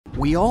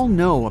We all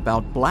know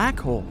about black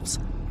holes,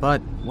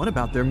 but what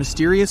about their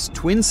mysterious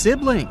twin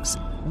siblings,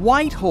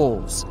 white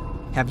holes?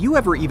 Have you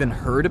ever even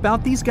heard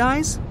about these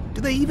guys?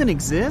 Do they even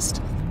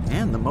exist?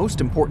 And the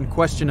most important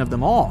question of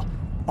them all,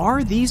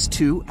 are these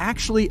two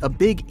actually a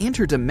big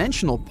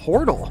interdimensional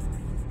portal?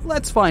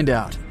 Let's find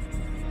out.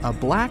 A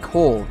black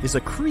hole is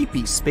a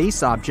creepy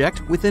space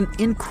object with an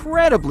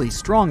incredibly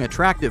strong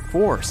attractive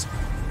force.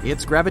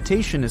 Its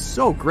gravitation is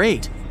so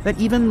great that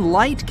even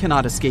light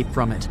cannot escape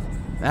from it.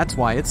 That's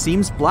why it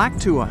seems black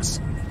to us.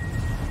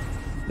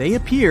 They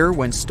appear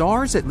when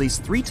stars at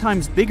least 3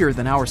 times bigger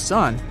than our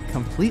sun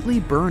completely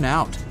burn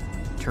out.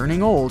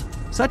 Turning old,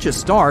 such a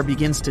star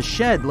begins to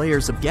shed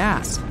layers of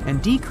gas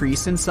and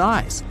decrease in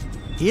size.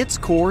 Its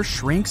core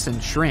shrinks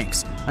and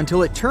shrinks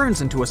until it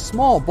turns into a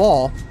small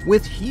ball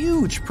with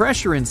huge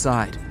pressure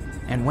inside.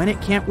 And when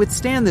it can't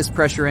withstand this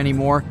pressure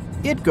anymore,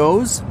 it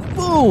goes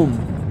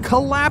boom,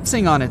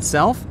 collapsing on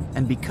itself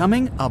and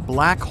becoming a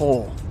black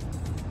hole.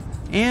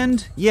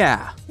 And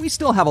yeah, we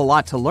still have a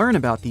lot to learn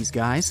about these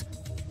guys,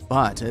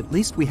 but at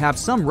least we have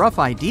some rough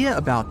idea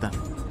about them.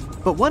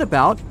 But what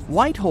about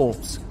white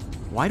holes?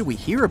 Why do we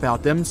hear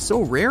about them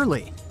so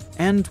rarely?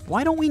 And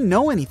why don't we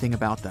know anything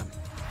about them?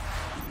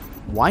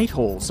 White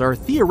holes are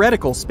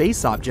theoretical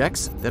space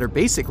objects that are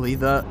basically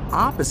the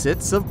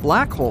opposites of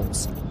black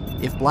holes.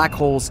 If black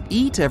holes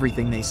eat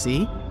everything they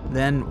see,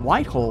 then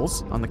white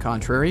holes, on the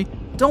contrary,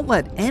 don't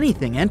let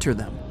anything enter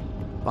them.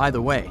 By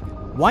the way,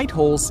 white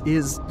holes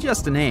is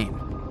just a name.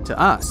 To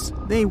us,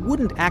 they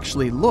wouldn't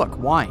actually look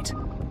white.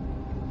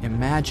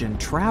 Imagine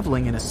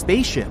traveling in a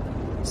spaceship.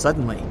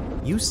 Suddenly,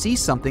 you see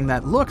something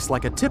that looks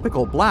like a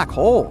typical black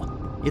hole.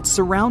 It's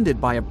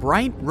surrounded by a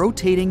bright,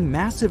 rotating,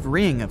 massive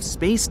ring of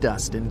space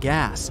dust and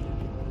gas.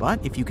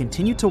 But if you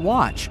continue to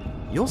watch,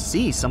 you'll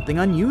see something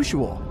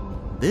unusual.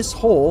 This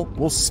hole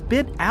will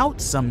spit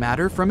out some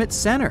matter from its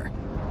center.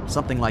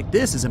 Something like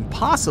this is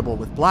impossible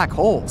with black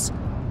holes.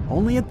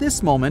 Only at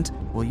this moment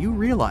will you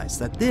realize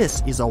that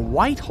this is a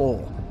white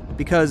hole,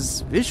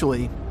 because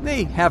visually,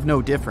 they have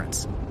no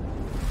difference.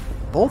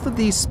 Both of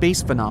these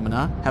space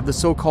phenomena have the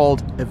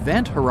so-called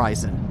event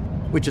horizon,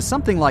 which is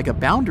something like a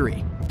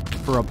boundary.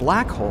 For a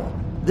black hole,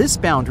 this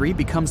boundary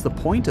becomes the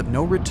point of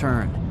no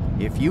return.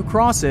 If you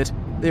cross it,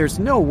 there's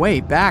no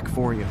way back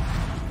for you.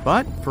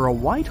 But for a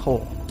white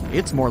hole,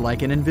 it's more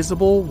like an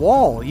invisible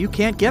wall you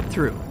can't get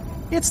through.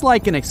 It's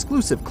like an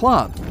exclusive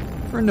club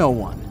for no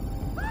one.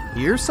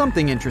 Here's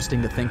something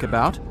interesting to think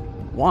about.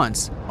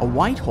 Once, a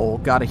white hole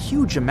got a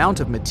huge amount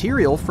of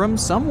material from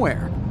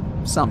somewhere,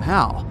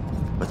 somehow.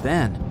 But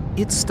then,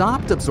 it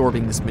stopped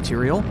absorbing this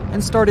material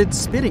and started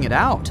spitting it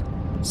out.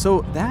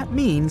 So that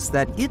means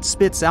that it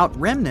spits out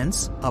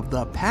remnants of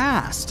the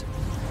past.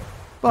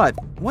 But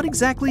what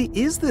exactly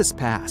is this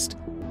past?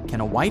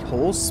 Can a white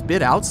hole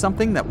spit out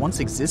something that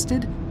once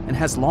existed and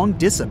has long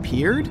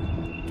disappeared?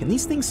 Can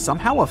these things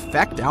somehow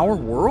affect our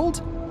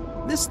world?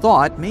 This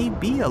thought may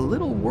be a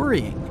little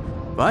worrying,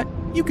 but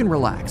you can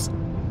relax.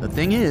 The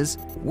thing is,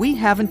 we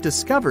haven't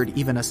discovered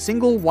even a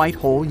single white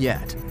hole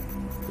yet.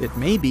 It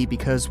may be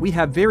because we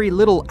have very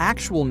little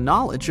actual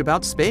knowledge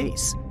about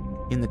space.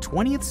 In the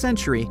 20th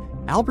century,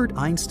 Albert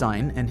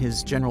Einstein and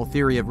his general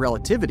theory of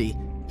relativity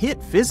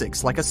hit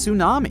physics like a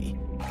tsunami.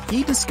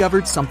 He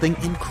discovered something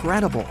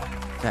incredible,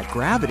 that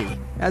gravity,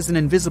 as an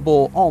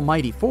invisible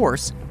almighty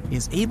force,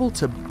 is able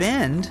to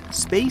bend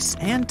space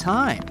and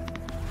time.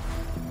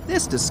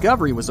 This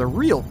discovery was a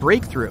real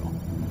breakthrough.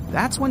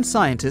 That's when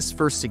scientists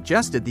first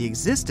suggested the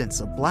existence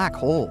of black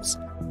holes.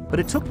 But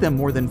it took them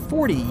more than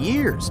 40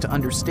 years to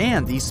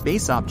understand these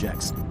space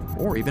objects,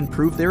 or even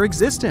prove their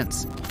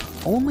existence.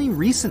 Only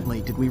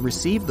recently did we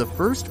receive the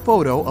first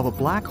photo of a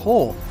black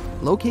hole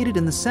located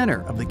in the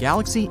center of the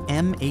galaxy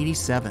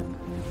M87.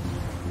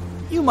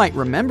 You might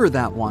remember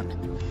that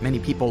one. Many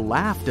people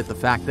laughed at the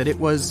fact that it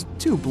was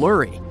too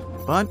blurry,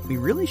 but we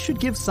really should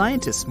give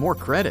scientists more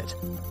credit.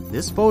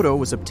 This photo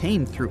was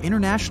obtained through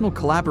international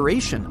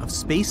collaboration of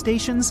space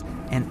stations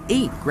and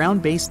 8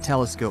 ground-based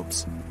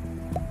telescopes.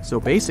 So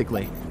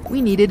basically,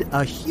 we needed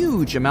a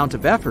huge amount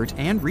of effort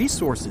and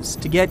resources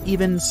to get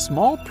even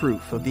small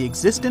proof of the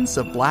existence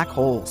of black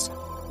holes.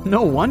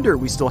 No wonder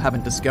we still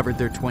haven't discovered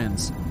their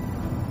twins.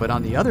 But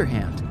on the other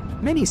hand,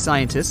 many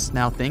scientists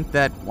now think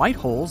that white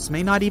holes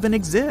may not even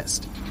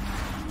exist.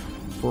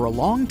 For a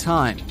long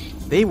time,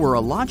 they were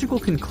a logical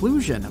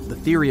conclusion of the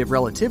theory of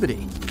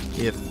relativity.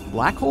 If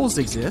black holes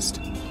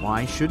exist,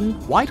 why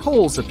shouldn't white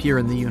holes appear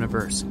in the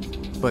universe?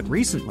 But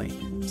recently,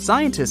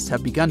 scientists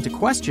have begun to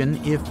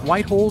question if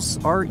white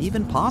holes are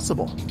even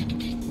possible.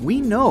 We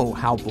know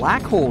how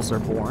black holes are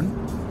born,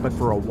 but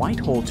for a white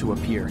hole to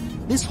appear,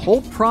 this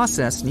whole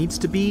process needs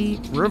to be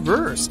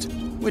reversed,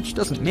 which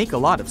doesn't make a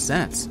lot of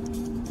sense.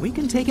 We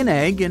can take an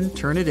egg and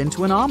turn it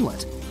into an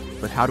omelet,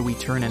 but how do we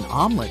turn an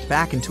omelet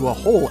back into a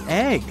whole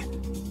egg?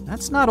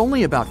 That's not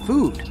only about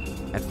food.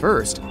 At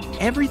first,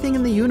 everything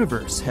in the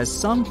universe has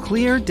some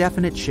clear,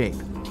 definite shape,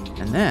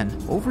 and then,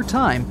 over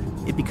time,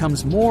 it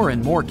becomes more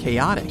and more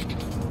chaotic.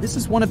 This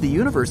is one of the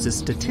universe's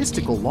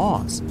statistical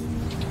laws.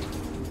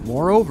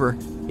 Moreover,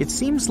 It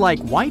seems like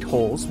white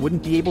holes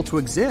wouldn't be able to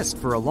exist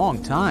for a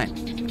long time.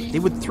 They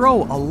would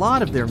throw a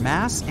lot of their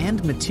mass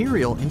and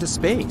material into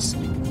space.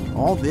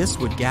 All this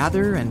would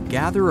gather and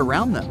gather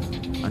around them,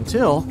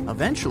 until,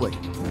 eventually,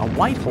 a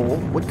white hole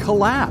would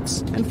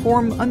collapse and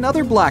form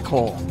another black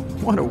hole.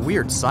 What a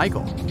weird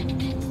cycle.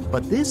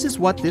 But this is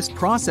what this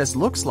process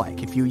looks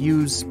like if you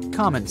use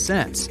common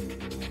sense.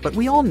 But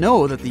we all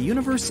know that the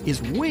universe is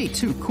way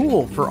too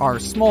cool for our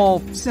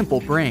small,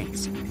 simple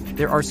brains.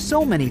 There are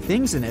so many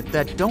things in it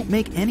that don't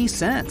make any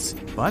sense,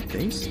 but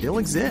they still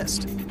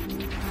exist.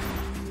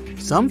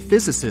 Some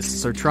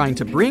physicists are trying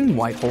to bring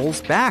white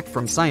holes back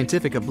from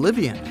scientific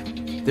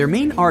oblivion. Their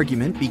main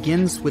argument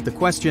begins with the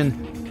question,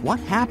 what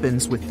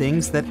happens with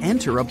things that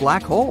enter a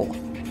black hole?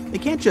 They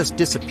can't just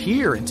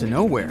disappear into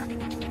nowhere.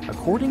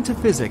 According to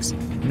physics,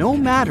 no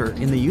matter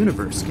in the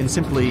universe can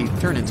simply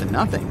turn into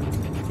nothing.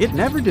 It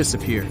never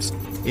disappears.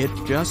 It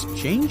just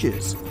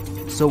changes.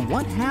 So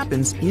what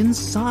happens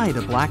inside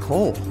a black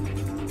hole?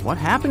 What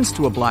happens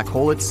to a black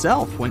hole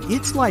itself when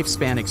its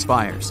lifespan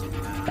expires?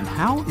 And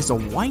how is a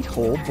white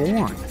hole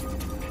born?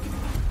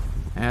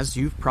 As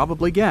you've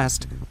probably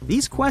guessed,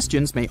 these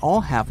questions may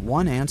all have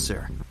one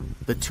answer.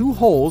 The two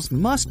holes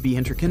must be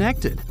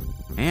interconnected,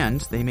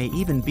 and they may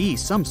even be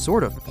some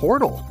sort of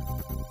portal.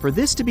 For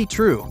this to be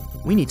true,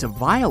 we need to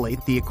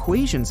violate the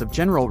equations of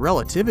general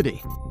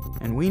relativity.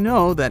 And we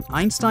know that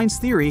Einstein's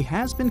theory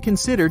has been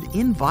considered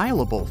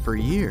inviolable for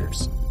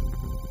years.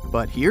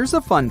 But here's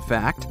a fun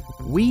fact.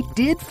 We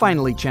did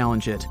finally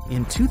challenge it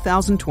in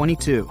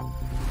 2022.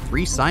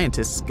 3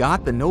 scientists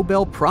got the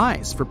Nobel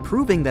Prize for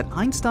proving that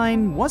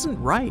Einstein wasn't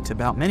right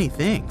about many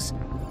things,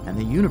 and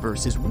the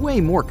universe is way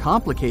more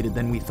complicated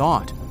than we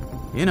thought.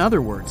 In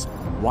other words,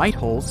 white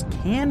holes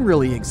can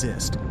really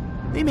exist.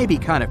 They may be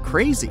kind of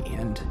crazy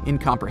and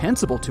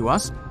incomprehensible to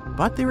us,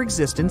 but their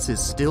existence is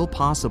still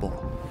possible.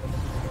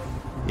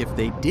 If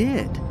they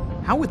did,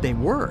 how would they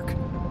work?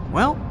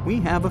 Well, we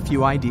have a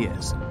few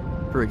ideas.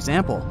 For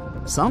example,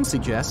 some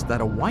suggest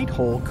that a white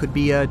hole could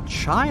be a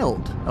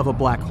child of a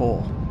black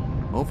hole.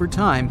 Over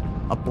time,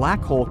 a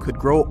black hole could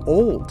grow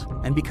old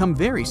and become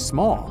very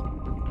small.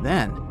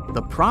 Then,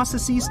 the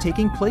processes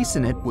taking place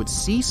in it would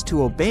cease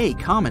to obey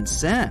common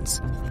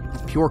sense.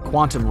 Pure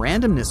quantum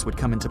randomness would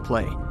come into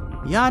play.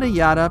 Yada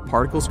yada,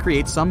 particles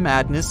create some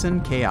madness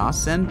and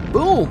chaos, and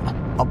boom!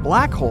 A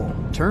black hole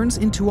turns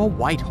into a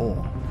white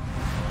hole.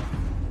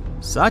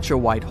 Such a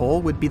white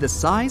hole would be the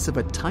size of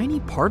a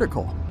tiny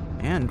particle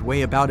and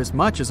weigh about as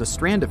much as a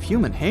strand of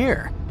human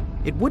hair.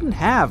 It wouldn't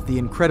have the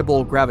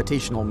incredible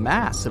gravitational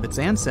mass of its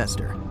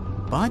ancestor,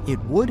 but it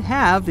would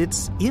have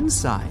its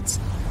insides.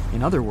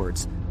 In other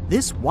words,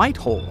 this white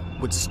hole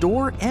would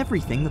store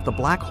everything that the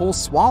black hole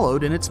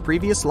swallowed in its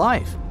previous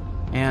life.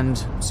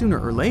 And sooner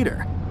or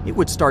later, it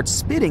would start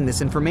spitting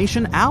this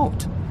information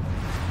out.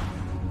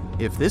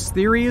 If this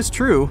theory is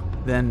true,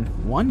 then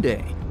one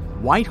day,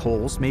 white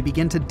holes may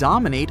begin to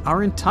dominate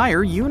our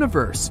entire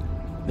universe.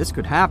 This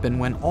could happen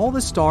when all the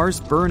stars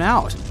burn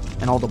out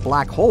and all the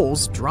black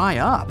holes dry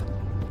up.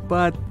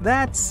 But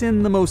that's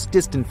in the most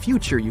distant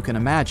future you can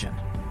imagine.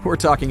 We're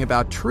talking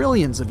about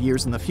trillions of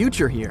years in the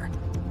future here.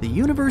 The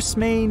universe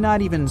may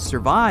not even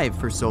survive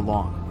for so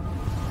long.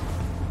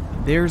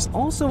 There's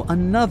also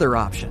another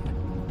option.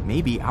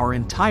 Maybe our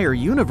entire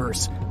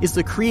universe is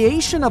the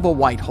creation of a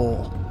white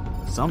hole.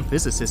 Some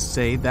physicists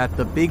say that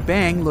the Big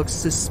Bang looks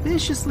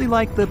suspiciously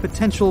like the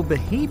potential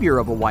behavior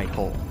of a white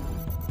hole.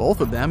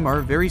 Both of them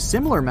are very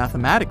similar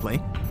mathematically,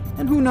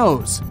 and who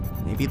knows,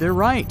 maybe they're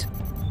right.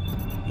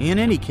 In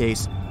any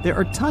case, there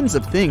are tons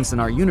of things in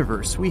our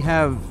universe we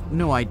have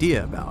no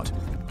idea about,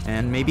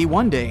 and maybe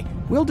one day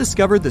we'll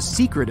discover the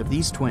secret of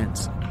these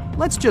twins.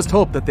 Let's just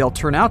hope that they'll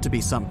turn out to be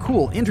some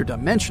cool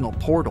interdimensional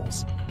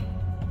portals.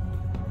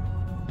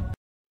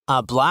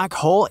 A black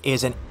hole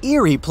is an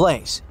eerie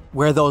place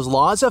where those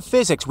laws of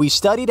physics we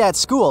studied at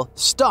school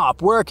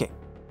stop working.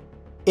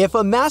 If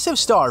a massive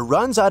star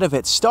runs out of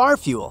its star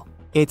fuel,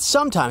 it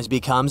sometimes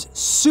becomes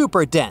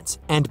super dense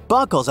and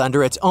buckles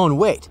under its own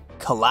weight,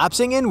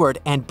 collapsing inward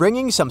and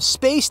bringing some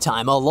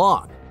space-time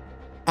along.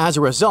 As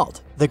a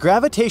result, the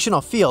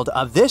gravitational field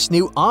of this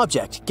new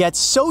object gets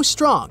so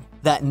strong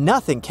that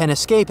nothing can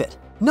escape it,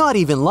 not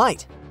even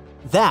light.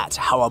 That's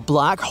how a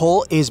black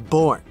hole is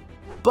born.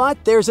 But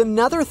there's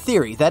another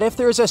theory that if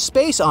there's a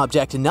space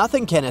object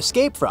nothing can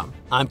escape from,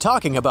 I'm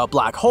talking about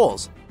black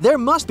holes, there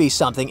must be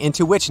something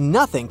into which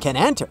nothing can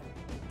enter.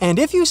 And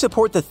if you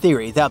support the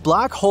theory that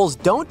black holes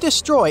don't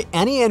destroy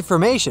any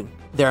information,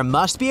 there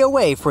must be a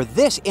way for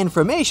this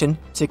information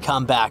to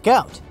come back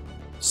out.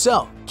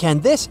 So,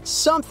 can this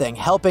something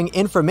helping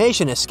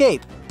information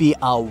escape be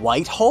a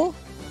white hole?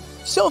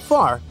 So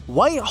far,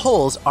 white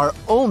holes are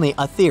only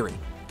a theory.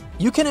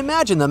 You can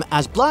imagine them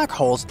as black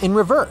holes in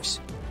reverse,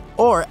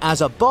 or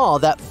as a ball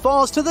that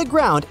falls to the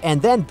ground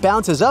and then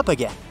bounces up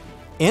again.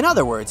 In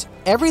other words,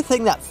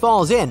 everything that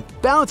falls in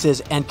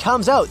bounces and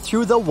comes out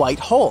through the white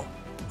hole.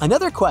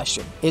 Another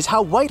question is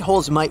how white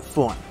holes might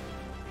form.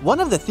 One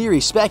of the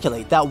theories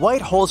speculate that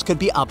white holes could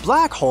be a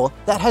black hole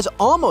that has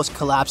almost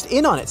collapsed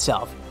in on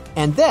itself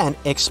and then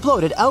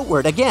exploded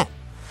outward again.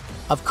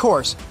 Of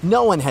course,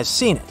 no one has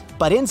seen it,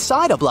 but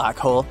inside a black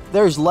hole,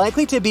 there's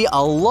likely to be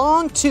a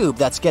long tube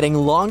that's getting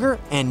longer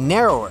and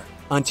narrower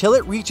until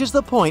it reaches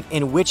the point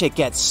in which it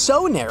gets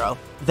so narrow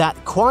that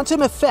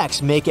quantum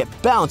effects make it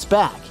bounce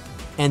back.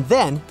 And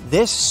then,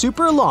 this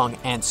super long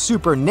and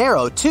super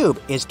narrow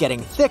tube is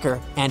getting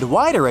thicker and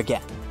wider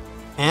again.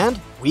 And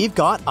we've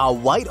got a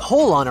white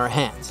hole on our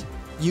hands.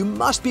 You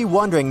must be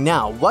wondering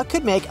now what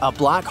could make a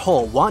black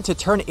hole want to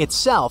turn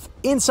itself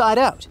inside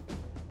out.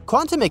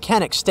 Quantum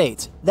mechanics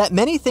states that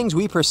many things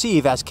we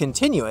perceive as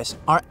continuous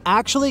are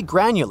actually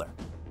granular.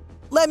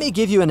 Let me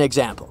give you an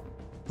example.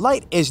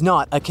 Light is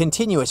not a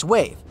continuous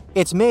wave.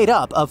 It's made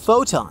up of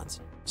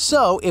photons.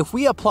 So if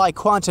we apply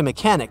quantum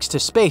mechanics to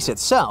space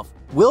itself,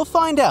 we'll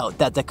find out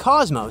that the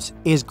cosmos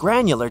is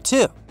granular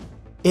too.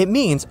 It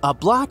means a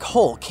black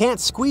hole can't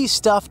squeeze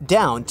stuff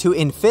down to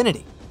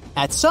infinity.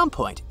 At some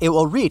point, it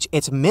will reach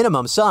its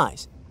minimum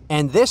size,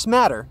 and this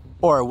matter,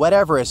 or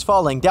whatever is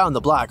falling down the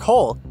black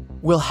hole,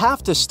 will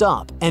have to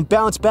stop and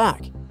bounce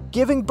back,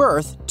 giving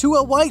birth to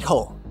a white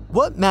hole.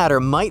 What matter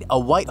might a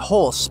white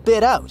hole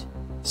spit out?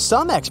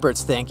 Some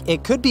experts think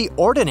it could be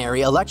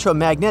ordinary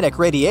electromagnetic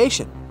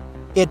radiation.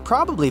 It'd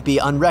probably be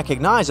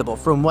unrecognizable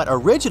from what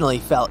originally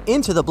fell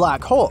into the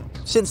black hole,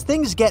 since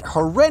things get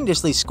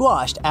horrendously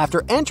squashed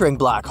after entering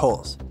black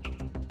holes.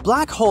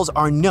 Black holes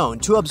are known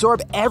to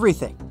absorb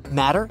everything,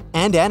 matter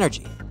and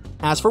energy.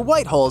 As for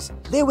white holes,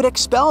 they would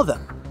expel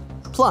them.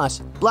 Plus,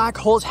 black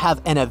holes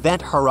have an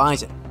event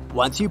horizon.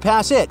 Once you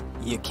pass it,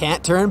 you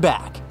can't turn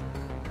back.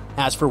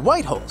 As for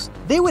white holes,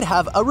 they would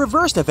have a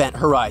reversed event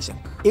horizon.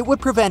 It would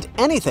prevent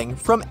anything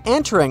from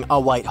entering a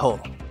white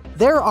hole.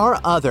 There are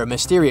other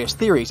mysterious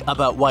theories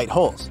about white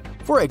holes.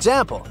 For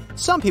example,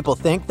 some people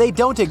think they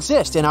don't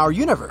exist in our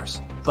universe,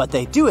 but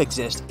they do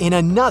exist in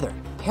another,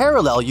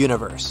 parallel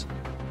universe.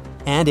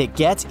 And it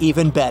gets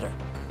even better.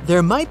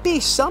 There might be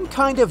some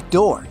kind of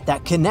door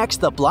that connects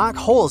the black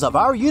holes of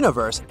our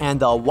universe and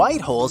the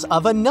white holes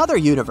of another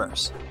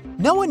universe.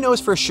 No one knows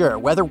for sure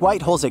whether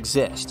white holes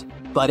exist.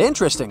 But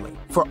interestingly,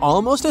 for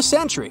almost a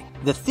century,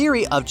 the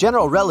theory of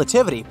general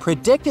relativity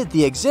predicted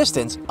the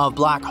existence of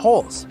black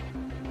holes.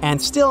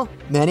 And still,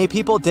 many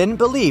people didn't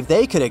believe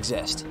they could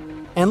exist.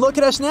 And look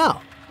at us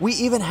now. We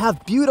even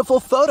have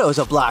beautiful photos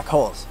of black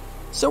holes.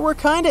 So we're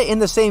kinda in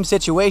the same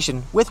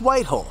situation with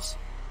white holes.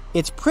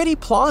 It's pretty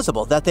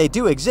plausible that they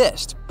do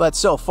exist, but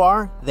so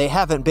far, they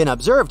haven't been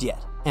observed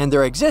yet, and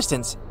their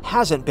existence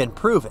hasn't been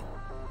proven.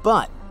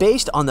 But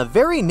based on the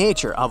very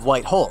nature of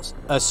white holes,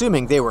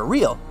 assuming they were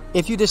real,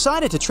 if you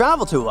decided to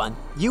travel to one,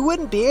 you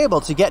wouldn't be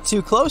able to get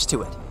too close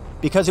to it,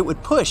 because it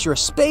would push your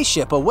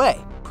spaceship away,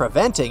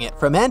 preventing it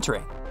from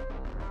entering.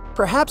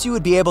 Perhaps you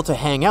would be able to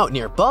hang out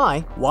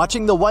nearby,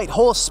 watching the white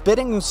hole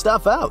spitting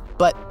stuff out,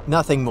 but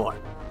nothing more.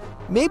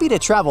 Maybe to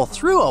travel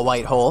through a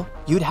white hole,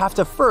 you'd have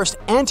to first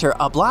enter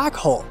a black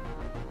hole.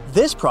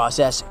 This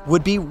process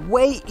would be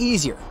way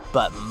easier,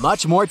 but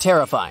much more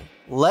terrifying,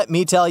 let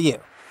me tell you.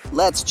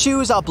 Let's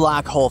choose a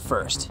black hole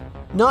first.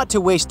 Not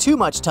to waste too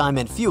much time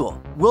and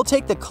fuel, we'll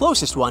take the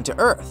closest one to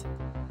Earth.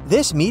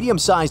 This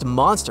medium-sized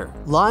monster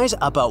lies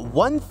about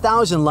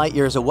 1,000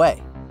 light-years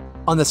away.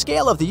 On the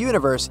scale of the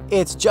universe,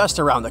 it's just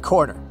around the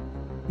corner.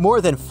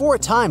 More than 4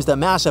 times the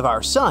mass of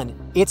our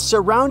Sun, it's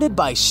surrounded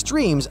by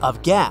streams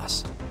of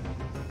gas.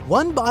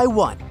 One by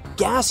one,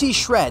 gassy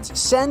shreds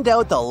send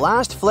out the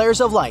last flares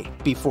of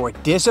light before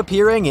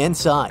disappearing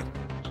inside.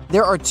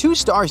 There are 2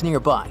 stars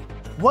nearby,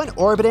 one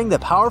orbiting the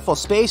powerful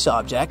space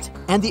object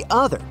and the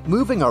other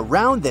moving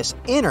around this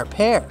inner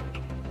pair.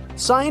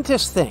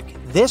 Scientists think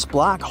this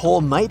black hole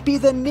might be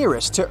the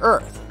nearest to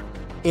Earth.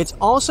 It's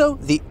also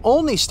the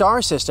only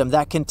star system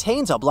that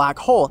contains a black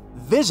hole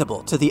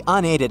visible to the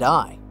unaided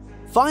eye.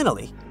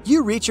 Finally,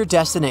 you reach your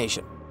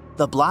destination,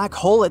 the black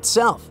hole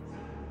itself.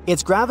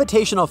 Its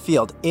gravitational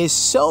field is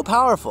so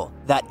powerful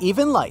that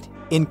even light,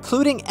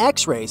 including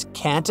X-rays,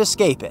 can't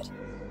escape it.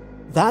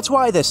 That's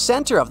why the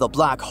center of the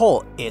black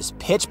hole is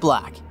pitch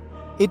black.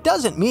 It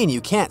doesn't mean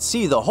you can't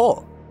see the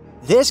hole.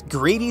 This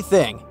greedy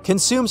thing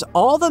consumes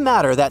all the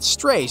matter that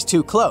strays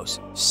too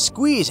close,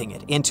 squeezing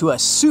it into a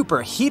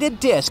superheated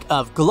disk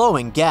of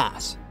glowing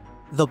gas.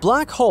 The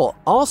black hole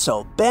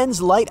also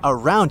bends light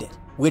around it,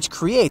 which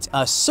creates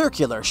a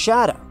circular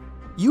shadow.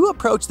 You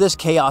approach this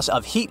chaos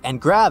of heat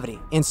and gravity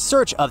in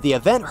search of the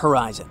event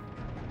horizon.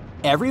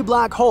 Every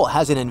black hole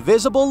has an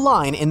invisible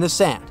line in the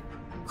sand.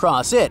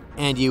 Cross it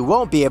and you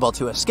won't be able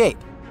to escape,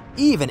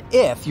 even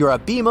if you're a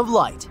beam of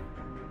light.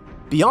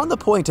 Beyond the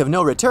point of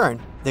no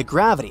return, the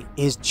gravity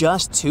is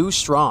just too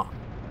strong.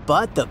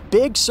 But the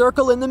big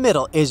circle in the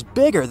middle is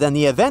bigger than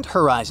the event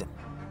horizon.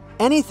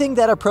 Anything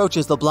that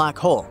approaches the black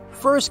hole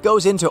first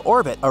goes into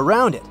orbit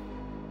around it.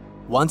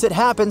 Once it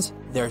happens,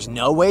 there's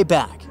no way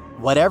back.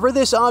 Whatever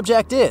this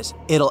object is,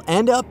 it'll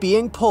end up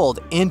being pulled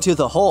into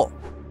the hole.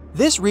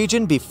 This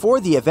region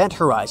before the event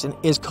horizon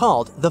is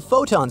called the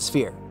photon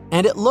sphere,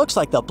 and it looks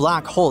like the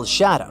black hole's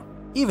shadow,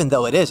 even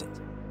though it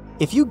isn't.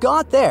 If you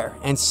got there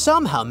and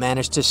somehow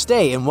managed to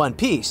stay in one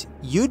piece,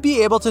 you'd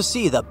be able to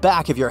see the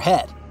back of your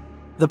head.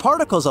 The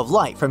particles of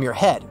light from your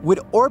head would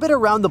orbit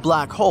around the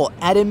black hole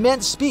at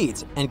immense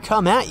speeds and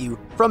come at you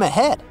from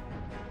ahead.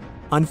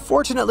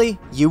 Unfortunately,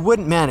 you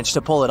wouldn't manage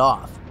to pull it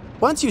off.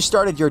 Once you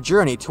started your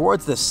journey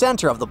towards the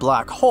center of the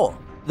black hole,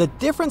 the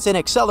difference in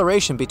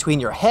acceleration between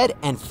your head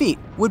and feet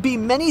would be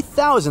many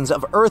thousands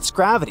of Earth's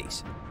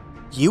gravities.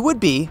 You would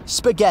be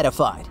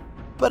spaghettified,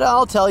 but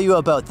I'll tell you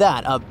about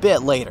that a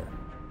bit later.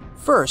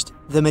 First,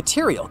 the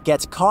material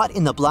gets caught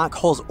in the black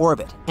hole's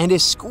orbit and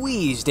is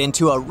squeezed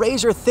into a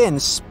razor-thin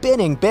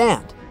spinning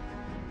band.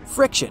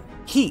 Friction,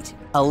 heat,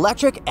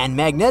 electric, and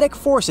magnetic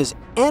forces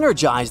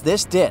energize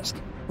this disk,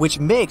 which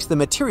makes the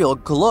material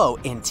glow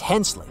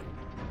intensely.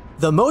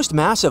 The most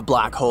massive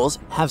black holes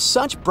have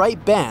such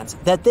bright bands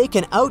that they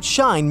can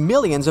outshine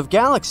millions of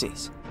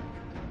galaxies.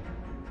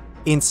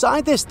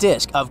 Inside this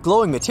disk of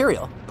glowing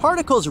material,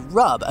 particles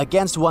rub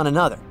against one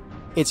another.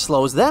 It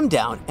slows them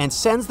down and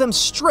sends them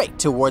straight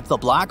towards the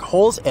black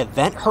hole's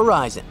event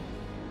horizon.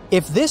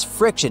 If this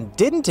friction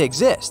didn't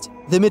exist,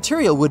 the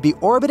material would be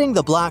orbiting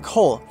the black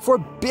hole for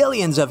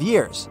billions of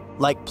years,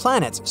 like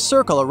planets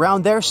circle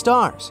around their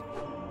stars.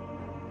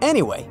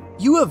 Anyway,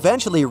 you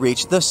eventually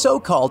reach the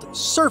so-called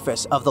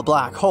surface of the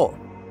black hole.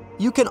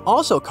 You can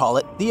also call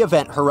it the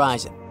event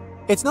horizon.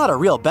 It's not a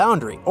real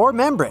boundary or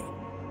membrane.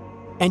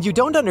 And you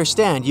don't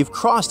understand you've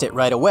crossed it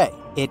right away.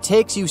 It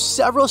takes you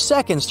several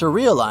seconds to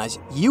realize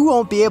you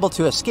won't be able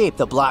to escape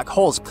the black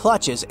hole's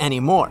clutches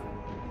anymore.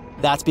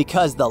 That's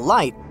because the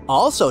light,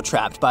 also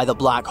trapped by the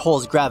black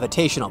hole's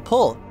gravitational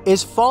pull,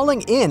 is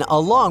falling in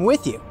along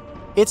with you.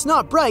 It's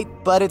not bright,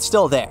 but it's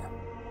still there.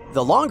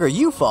 The longer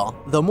you fall,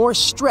 the more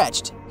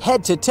stretched,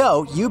 head to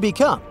toe, you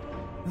become.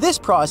 This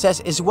process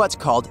is what's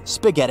called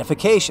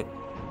spaghettification.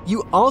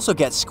 You also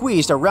get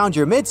squeezed around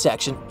your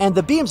midsection, and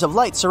the beams of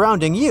light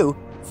surrounding you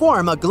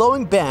form a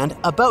glowing band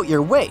about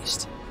your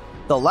waist.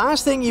 The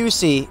last thing you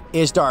see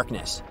is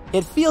darkness.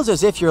 It feels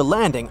as if you're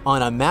landing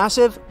on a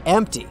massive,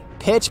 empty,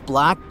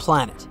 pitch-black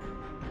planet.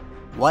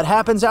 What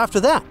happens after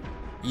that?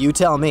 You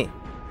tell me.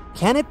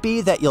 Can it be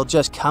that you'll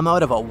just come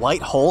out of a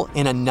white hole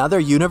in another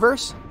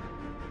universe?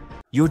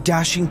 You're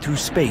dashing through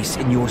space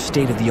in your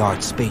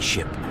state-of-the-art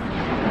spaceship.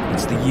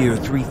 It's the year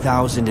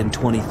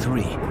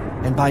 3023,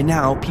 and by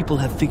now people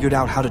have figured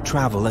out how to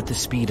travel at the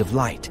speed of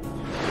light.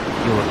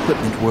 Your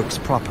equipment works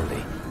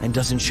properly and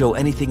doesn't show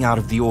anything out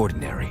of the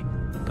ordinary,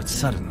 but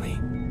suddenly,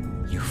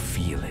 you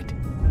feel it.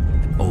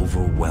 An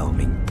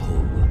overwhelming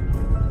pull.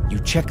 You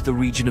check the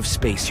region of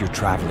space you're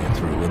traveling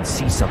through and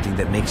see something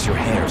that makes your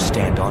hair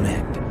stand on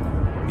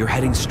end. You're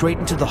heading straight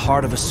into the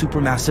heart of a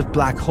supermassive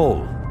black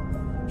hole.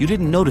 You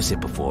didn't notice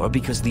it before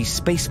because these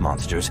space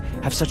monsters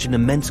have such an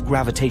immense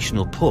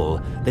gravitational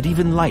pull that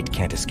even light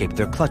can't escape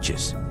their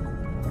clutches.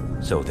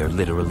 So they're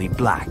literally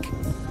black.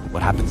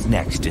 What happens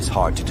next is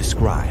hard to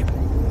describe.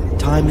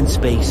 Time and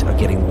space are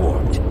getting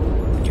warped,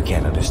 and you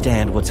can't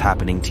understand what's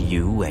happening to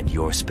you and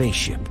your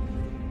spaceship.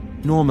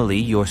 Normally,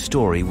 your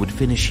story would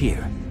finish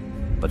here,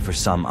 but for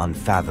some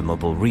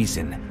unfathomable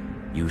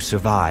reason, you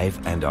survive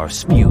and are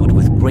spewed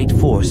with great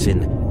force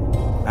in...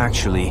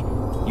 Actually,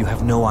 you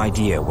have no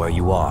idea where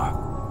you are.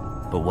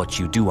 But what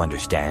you do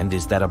understand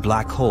is that a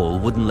black hole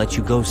wouldn't let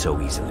you go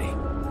so easily.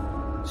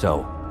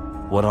 So,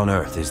 what on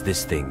earth is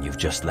this thing you've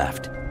just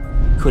left?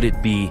 Could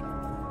it be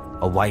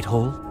a white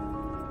hole?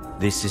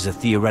 This is a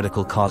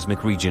theoretical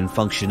cosmic region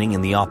functioning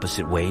in the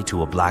opposite way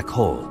to a black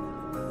hole.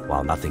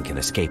 While nothing can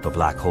escape a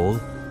black hole,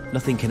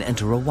 nothing can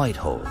enter a white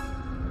hole.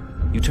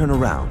 You turn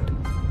around.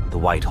 The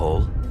white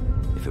hole,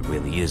 if it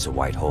really is a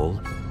white hole,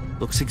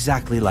 looks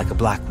exactly like a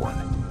black one.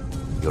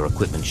 Your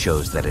equipment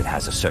shows that it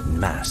has a certain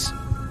mass.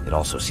 It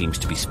also seems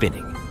to be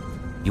spinning.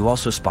 You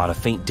also spot a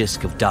faint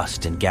disk of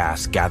dust and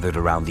gas gathered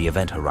around the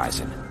event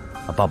horizon,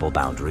 a bubble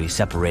boundary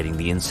separating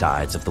the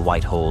insides of the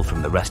white hole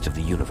from the rest of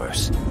the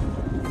universe.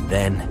 And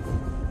then,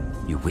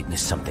 you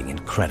witness something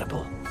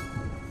incredible.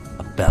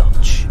 A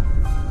belch.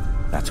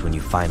 That's when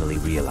you finally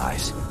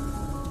realize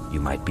you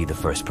might be the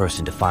first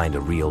person to find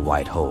a real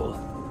white hole.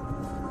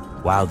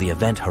 While the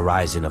event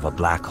horizon of a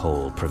black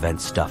hole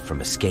prevents stuff from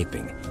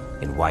escaping,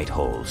 in white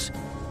holes,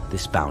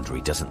 this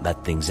boundary doesn't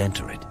let things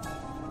enter it.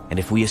 And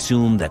if we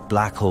assume that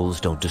black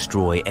holes don't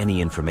destroy any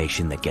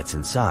information that gets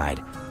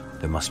inside,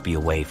 there must be a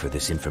way for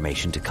this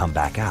information to come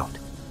back out.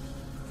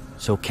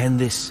 So can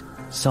this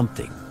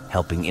something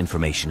helping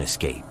information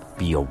escape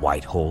be a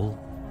white hole?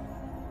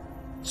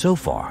 So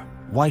far,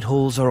 white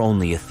holes are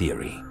only a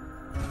theory.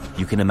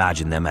 You can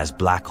imagine them as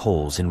black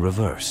holes in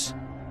reverse.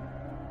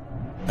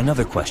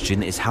 Another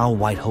question is how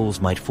white holes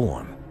might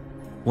form.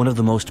 One of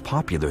the most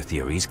popular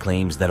theories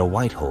claims that a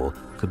white hole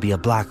could be a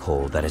black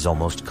hole that has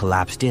almost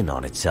collapsed in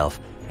on itself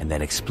and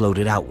then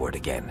exploded outward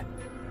again.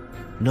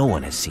 No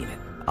one has seen it,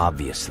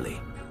 obviously.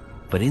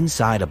 But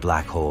inside a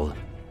black hole,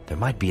 there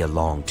might be a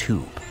long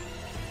tube.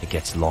 It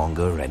gets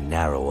longer and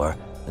narrower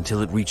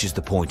until it reaches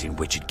the point in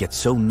which it gets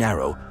so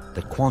narrow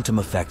that quantum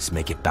effects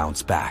make it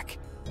bounce back.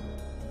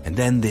 And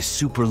then this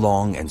super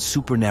long and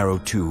super narrow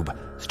tube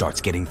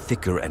starts getting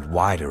thicker and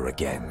wider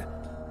again.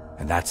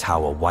 And that's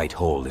how a white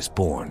hole is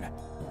born.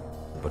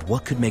 But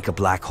what could make a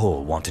black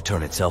hole want to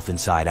turn itself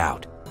inside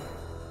out?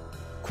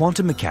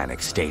 Quantum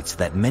mechanics states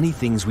that many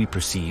things we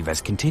perceive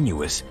as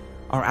continuous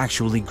are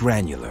actually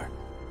granular.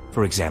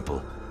 For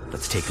example,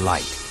 let's take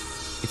light.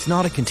 It's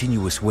not a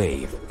continuous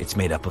wave, it's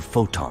made up of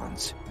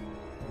photons.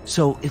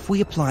 So if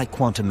we apply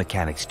quantum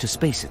mechanics to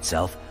space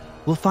itself,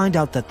 we'll find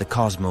out that the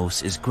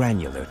cosmos is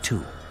granular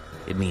too.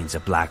 It means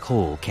a black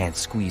hole can't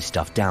squeeze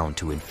stuff down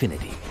to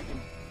infinity.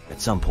 At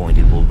some point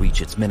it will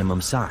reach its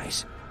minimum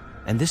size,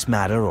 and this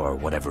matter, or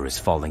whatever is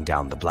falling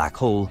down the black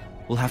hole,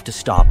 will have to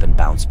stop and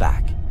bounce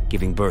back,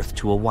 giving birth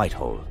to a white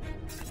hole.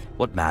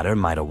 What matter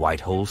might a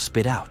white hole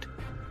spit out?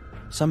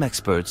 Some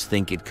experts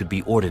think it could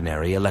be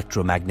ordinary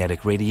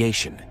electromagnetic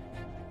radiation.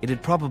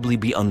 It'd probably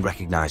be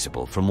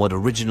unrecognizable from what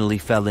originally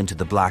fell into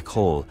the black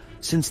hole,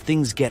 since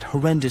things get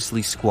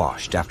horrendously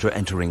squashed after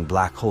entering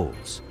black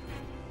holes.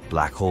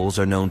 Black holes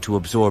are known to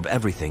absorb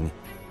everything,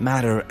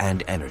 matter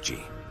and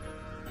energy.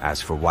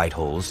 As for white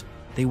holes,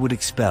 they would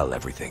expel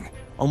everything,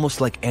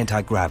 almost like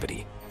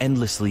anti-gravity,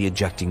 endlessly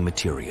ejecting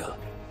material.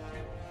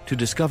 To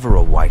discover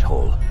a white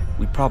hole,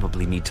 we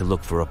probably need to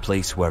look for a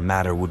place where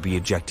matter would be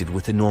ejected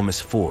with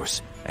enormous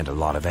force and a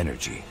lot of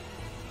energy.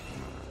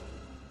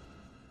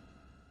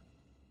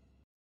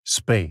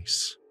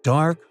 Space.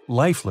 Dark,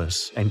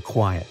 lifeless, and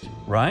quiet,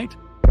 right?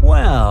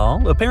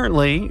 Well,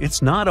 apparently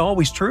it's not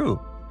always true.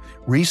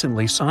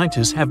 Recently,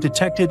 scientists have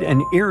detected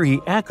an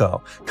eerie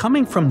echo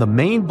coming from the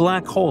main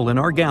black hole in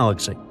our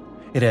galaxy.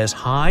 It has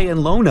high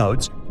and low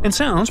notes and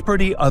sounds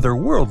pretty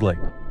otherworldly.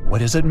 What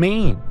does it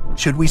mean?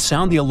 Should we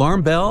sound the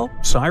alarm bell,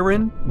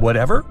 siren,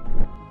 whatever?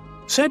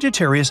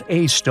 Sagittarius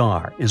A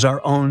star is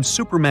our own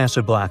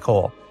supermassive black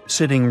hole,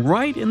 sitting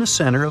right in the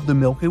center of the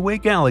Milky Way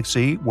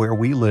galaxy where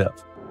we live.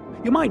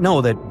 You might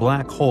know that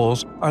black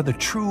holes are the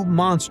true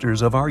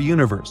monsters of our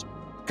universe,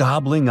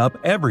 gobbling up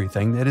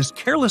everything that is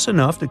careless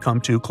enough to come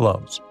too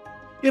close.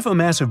 If a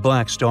massive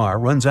black star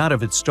runs out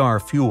of its star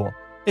fuel,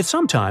 it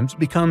sometimes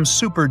becomes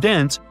super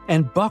dense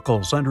and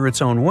buckles under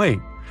its own weight,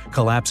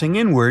 collapsing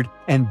inward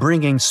and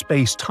bringing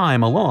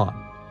space-time along.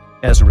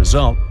 As a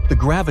result, the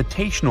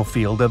gravitational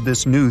field of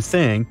this new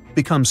thing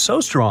becomes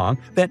so strong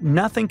that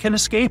nothing can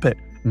escape it,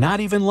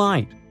 not even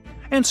light.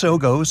 And so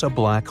goes a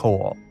black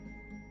hole.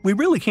 We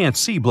really can't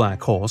see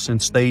black holes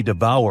since they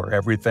devour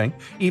everything,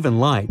 even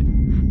light.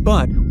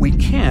 But we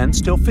can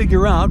still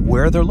figure out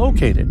where they're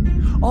located,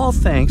 all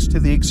thanks to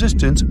the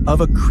existence of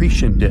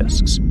accretion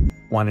disks.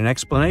 Want an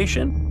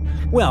explanation?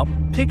 Well,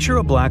 picture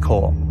a black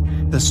hole.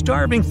 The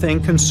starving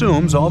thing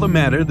consumes all the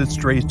matter that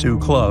strays too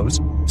close,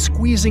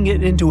 squeezing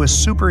it into a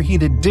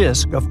superheated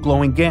disk of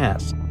glowing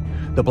gas.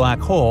 The black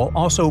hole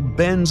also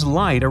bends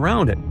light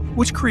around it,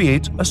 which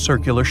creates a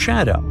circular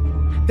shadow.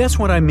 That's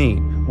what I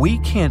mean. We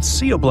can't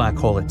see a black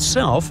hole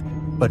itself,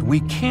 but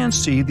we can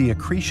see the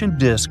accretion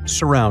disk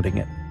surrounding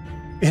it.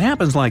 It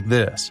happens like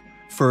this.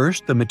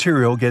 First, the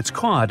material gets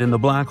caught in the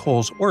black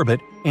hole's orbit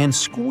and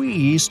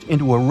squeezed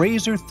into a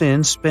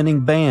razor-thin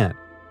spinning band.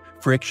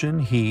 Friction,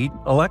 heat,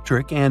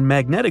 electric, and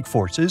magnetic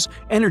forces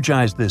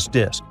energize this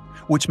disk,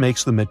 which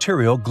makes the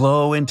material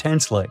glow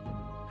intensely.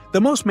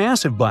 The most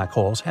massive black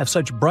holes have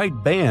such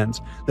bright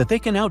bands that they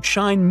can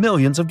outshine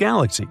millions of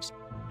galaxies.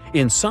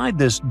 Inside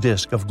this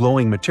disk of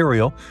glowing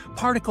material,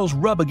 particles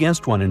rub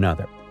against one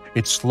another.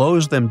 It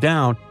slows them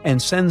down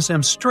and sends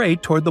them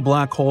straight toward the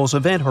black hole's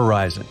event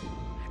horizon.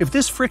 If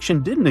this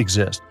friction didn't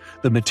exist,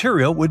 the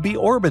material would be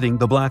orbiting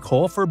the black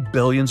hole for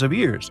billions of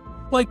years,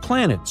 like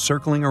planets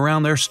circling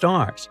around their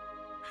stars.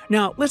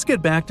 Now, let's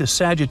get back to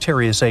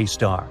Sagittarius A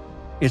star.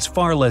 It's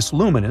far less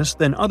luminous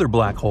than other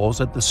black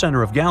holes at the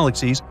center of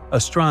galaxies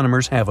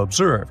astronomers have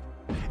observed.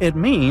 It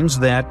means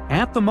that,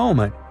 at the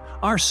moment,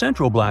 our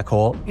central black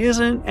hole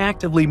isn't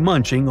actively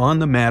munching on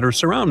the matter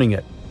surrounding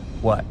it.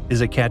 What,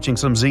 is it catching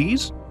some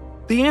Z's?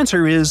 The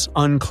answer is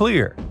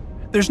unclear.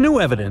 There's new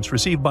evidence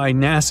received by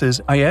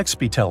NASA's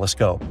IXP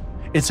telescope.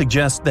 It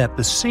suggests that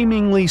the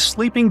seemingly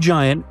sleeping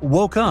giant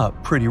woke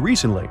up pretty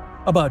recently,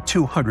 about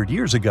 200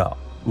 years ago.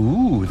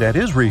 Ooh, that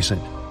is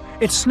recent.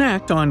 It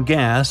snacked on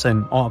gas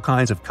and all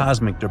kinds of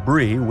cosmic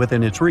debris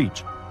within its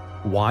reach.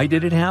 Why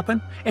did it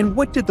happen? And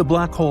what did the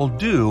black hole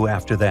do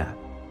after that?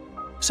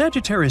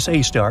 Sagittarius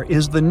A star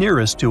is the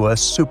nearest to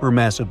us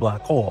supermassive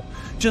black hole,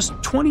 just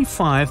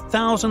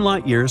 25,000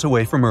 light-years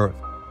away from Earth.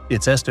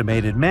 Its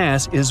estimated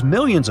mass is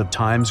millions of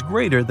times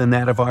greater than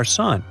that of our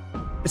Sun.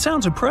 It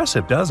sounds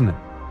impressive, doesn't it?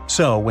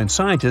 So, when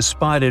scientists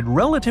spotted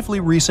relatively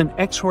recent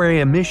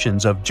X-ray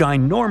emissions of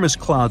ginormous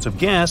clouds of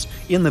gas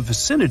in the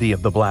vicinity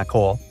of the black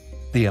hole,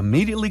 they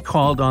immediately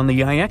called on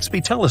the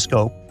IXP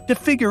telescope to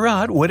figure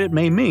out what it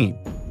may mean.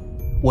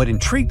 What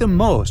intrigued them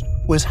most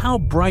was how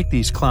bright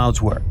these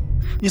clouds were.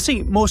 You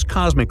see, most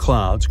cosmic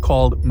clouds,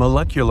 called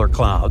molecular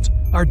clouds,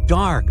 are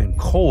dark and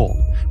cold,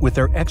 with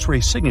their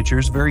X-ray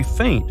signatures very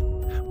faint.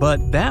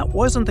 But that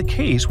wasn't the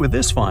case with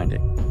this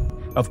finding.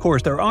 Of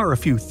course, there are a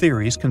few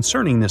theories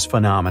concerning this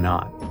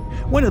phenomenon.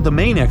 One of the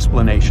main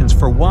explanations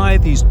for why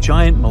these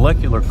giant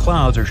molecular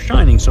clouds are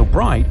shining so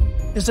bright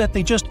is that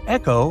they just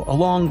echo a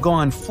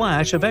long-gone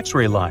flash of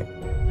X-ray light.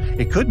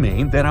 It could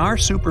mean that our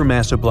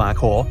supermassive black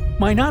hole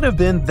might not have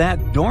been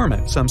that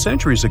dormant some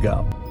centuries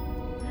ago.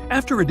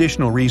 After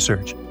additional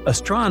research,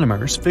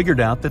 astronomers figured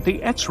out that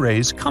the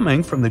X-rays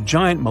coming from the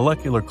giant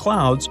molecular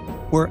clouds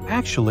were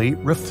actually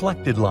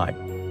reflected light.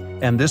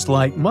 And this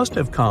light must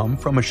have come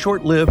from a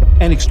short-lived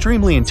and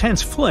extremely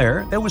intense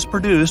flare that was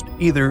produced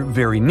either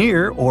very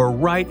near or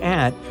right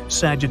at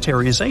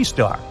Sagittarius A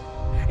star.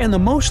 And the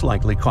most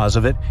likely cause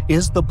of it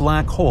is the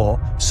black hole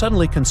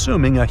suddenly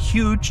consuming a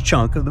huge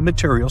chunk of the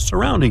material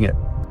surrounding it.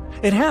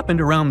 It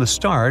happened around the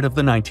start of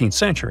the 19th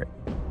century.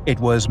 It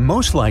was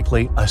most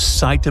likely a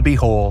sight to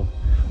behold.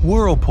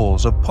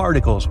 Whirlpools of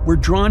particles were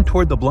drawn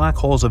toward the black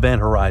hole's event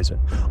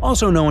horizon,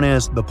 also known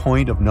as the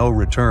point of no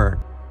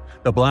return.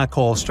 The black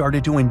hole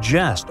started to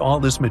ingest all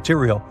this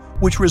material,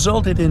 which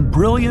resulted in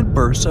brilliant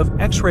bursts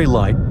of X-ray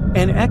light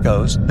and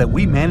echoes that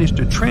we managed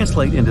to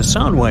translate into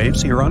sound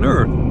waves here on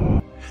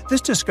Earth.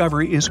 This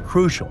discovery is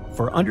crucial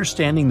for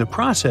understanding the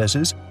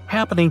processes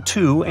happening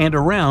to and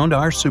around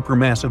our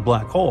supermassive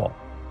black hole.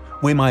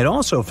 We might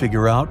also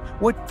figure out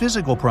what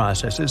physical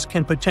processes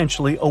can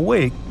potentially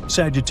awake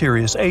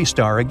Sagittarius A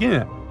star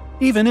again,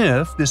 even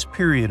if this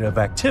period of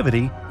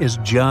activity is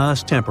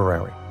just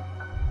temporary.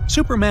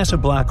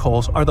 Supermassive black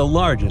holes are the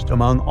largest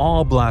among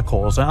all black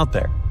holes out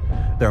there.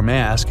 Their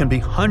mass can be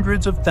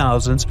hundreds of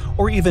thousands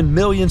or even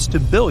millions to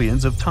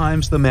billions of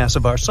times the mass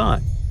of our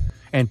Sun.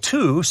 And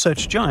 2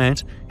 such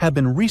giants have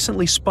been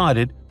recently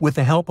spotted with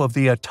the help of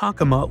the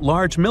Atacama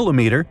Large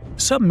Millimeter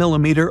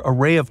Submillimeter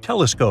Array of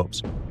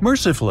Telescopes,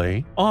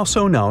 mercifully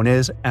also known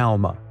as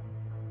ALMA.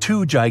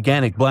 2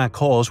 gigantic black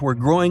holes were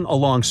growing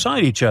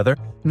alongside each other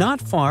not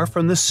far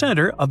from the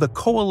center of the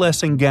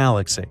coalescing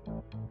galaxy.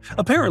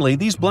 Apparently,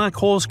 these black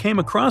holes came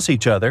across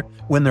each other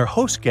when their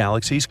host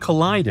galaxies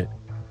collided.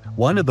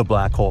 One of the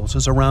black holes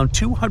is around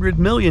 200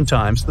 million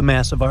times the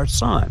mass of our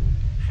Sun,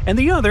 and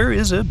the other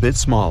is a bit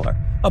smaller,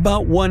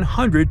 about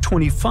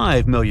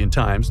 125 million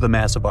times the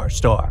mass of our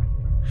star.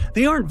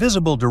 They aren't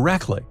visible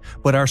directly,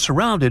 but are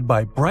surrounded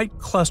by bright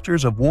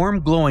clusters of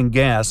warm glowing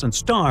gas and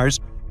stars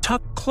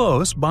tucked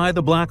close by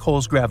the black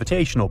hole's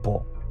gravitational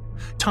pull.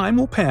 Time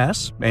will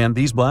pass, and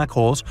these black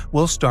holes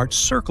will start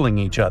circling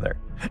each other,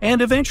 and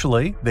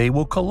eventually they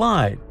will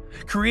collide,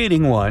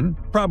 creating one,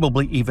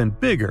 probably even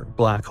bigger,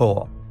 black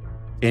hole.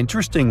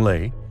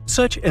 Interestingly,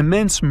 such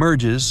immense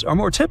merges are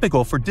more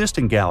typical for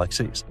distant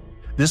galaxies.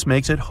 This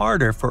makes it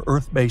harder for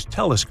Earth-based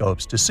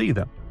telescopes to see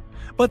them.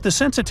 But the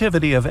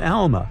sensitivity of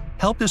ALMA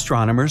helped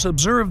astronomers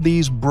observe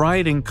these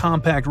bright and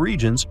compact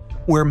regions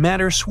where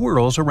matter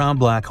swirls around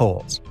black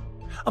holes.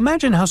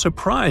 Imagine how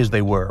surprised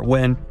they were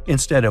when,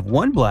 instead of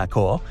one black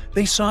hole,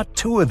 they saw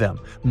 2 of them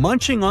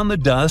munching on the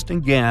dust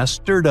and gas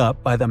stirred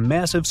up by the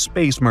massive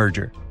space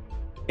merger.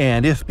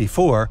 And if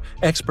before,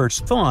 experts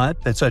thought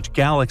that such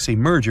galaxy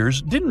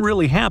mergers didn't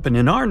really happen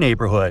in our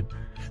neighborhood,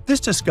 this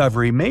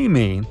discovery may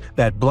mean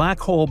that black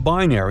hole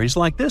binaries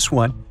like this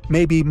one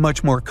may be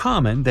much more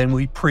common than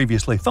we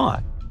previously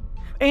thought.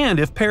 And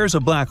if pairs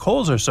of black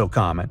holes are so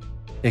common,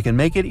 it can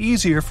make it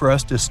easier for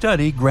us to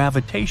study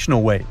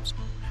gravitational waves.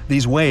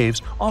 These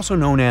waves, also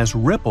known as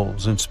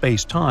ripples in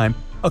space-time,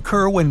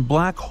 occur when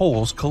black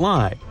holes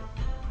collide.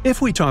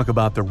 If we talk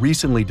about the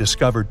recently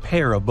discovered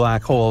pair of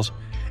black holes,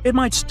 it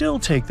might still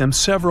take them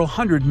several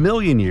hundred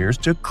million years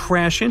to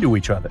crash into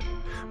each other.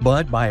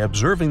 But by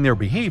observing their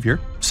behavior,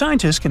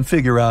 scientists can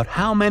figure out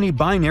how many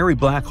binary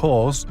black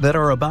holes that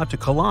are about to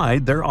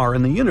collide there are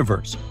in the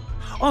universe.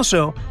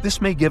 Also,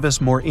 this may give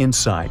us more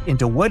insight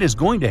into what is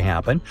going to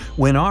happen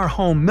when our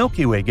home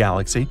Milky Way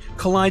galaxy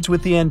collides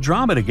with the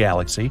Andromeda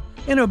galaxy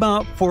in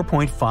about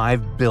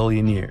 4.5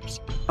 billion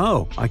years.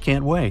 Oh, I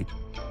can't wait.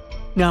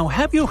 Now,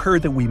 have you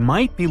heard that we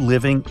might be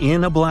living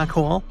in a black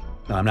hole?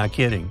 I'm not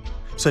kidding.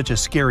 Such a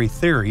scary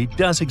theory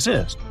does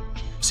exist.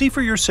 See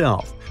for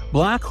yourself,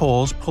 black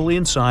holes pull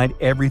inside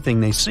everything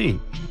they see.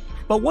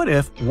 But what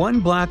if one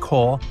black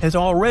hole has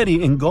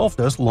already engulfed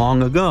us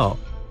long ago?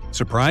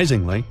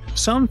 Surprisingly,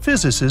 some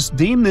physicists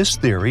deem this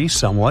theory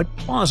somewhat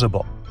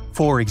plausible.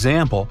 For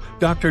example,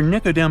 Dr.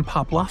 Nikodem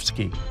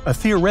Poplovsky, a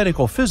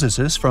theoretical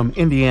physicist from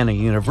Indiana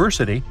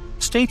University,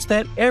 states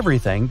that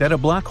everything that a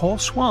black hole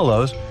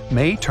swallows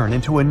may turn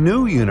into a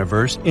new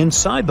universe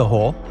inside the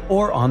hole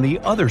or on the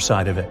other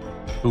side of it.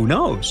 Who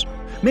knows?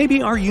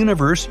 Maybe our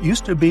universe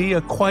used to be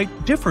a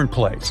quite different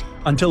place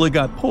until it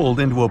got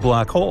pulled into a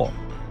black hole.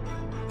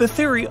 The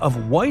theory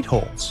of white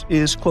holes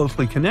is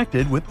closely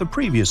connected with the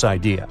previous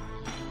idea.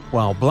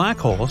 While black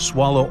holes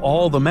swallow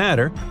all the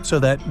matter so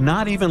that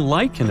not even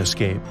light can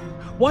escape,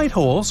 white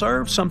holes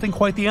are something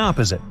quite the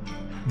opposite.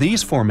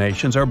 These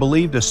formations are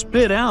believed to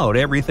spit out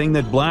everything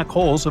that black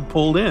holes have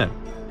pulled in.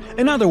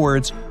 In other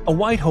words, a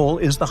white hole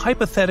is the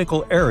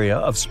hypothetical area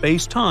of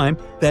space-time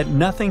that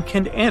nothing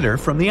can enter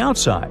from the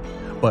outside,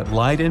 but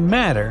light and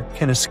matter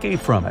can escape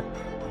from it.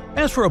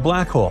 As for a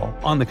black hole,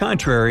 on the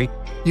contrary,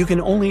 you can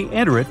only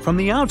enter it from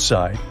the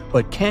outside,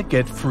 but can't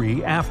get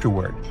free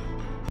afterward.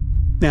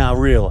 Now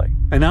really,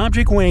 an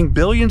object weighing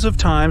billions of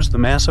times the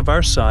mass of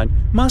our Sun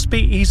must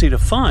be easy to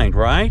find,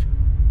 right?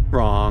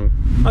 Wrong.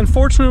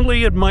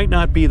 Unfortunately, it might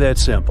not be that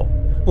simple,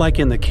 like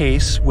in the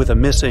case with a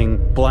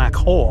missing black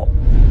hole.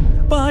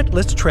 But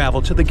let's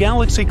travel to the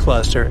galaxy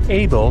cluster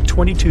Abel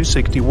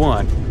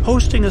 2261,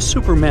 hosting a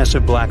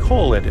supermassive black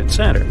hole at its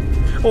center.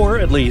 Or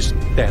at least,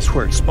 that's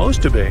where it's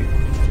supposed to be.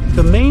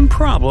 The main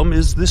problem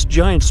is this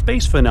giant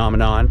space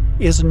phenomenon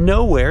is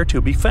nowhere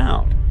to be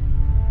found.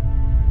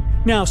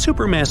 Now,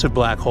 supermassive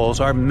black holes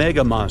are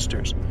mega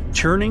monsters,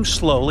 churning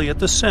slowly at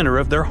the center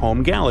of their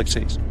home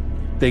galaxies.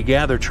 They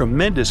gather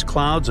tremendous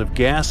clouds of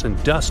gas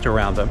and dust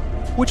around them,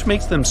 which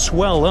makes them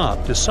swell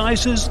up to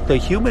sizes the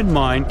human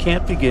mind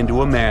can't begin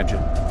to imagine.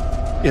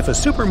 If a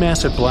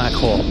supermassive black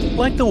hole,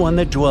 like the one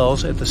that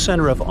dwells at the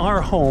center of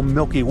our home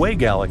Milky Way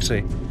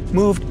galaxy,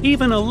 moved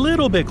even a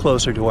little bit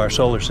closer to our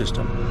solar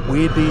system,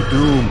 we'd be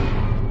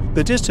doomed.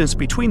 The distance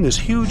between this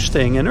huge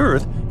thing and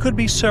Earth could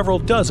be several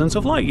dozens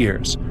of light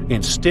years,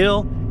 and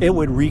still, it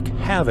would wreak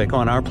havoc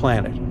on our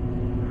planet.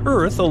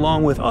 Earth,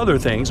 along with other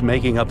things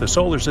making up the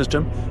solar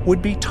system,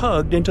 would be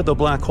tugged into the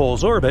black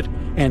hole's orbit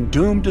and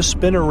doomed to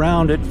spin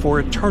around it for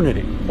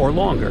eternity or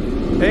longer.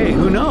 Hey,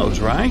 who knows,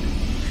 right?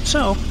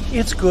 So,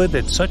 it's good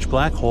that such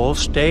black holes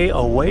stay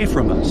away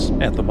from us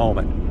at the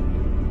moment.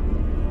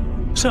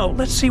 So,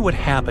 let's see what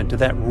happened to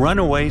that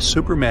runaway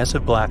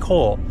supermassive black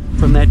hole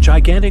from that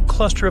gigantic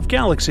cluster of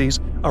galaxies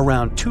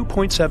around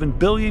 2.7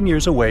 billion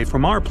years away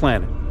from our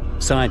planet.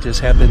 Scientists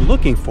have been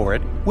looking for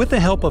it with the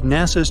help of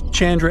NASA's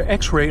Chandra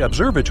X-ray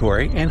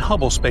Observatory and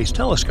Hubble Space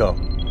Telescope.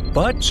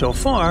 But so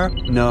far,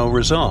 no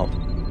result.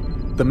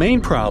 The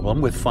main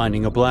problem with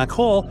finding a black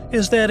hole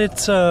is that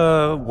it's,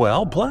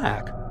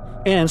 black.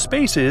 And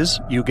space is,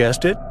 you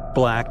guessed it,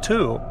 black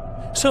too.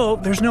 So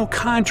there's no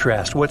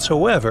contrast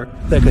whatsoever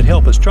that could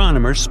help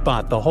astronomers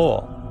spot the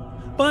hole.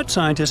 But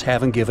scientists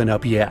haven't given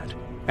up yet.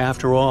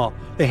 After all,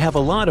 they have a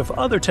lot of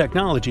other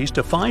technologies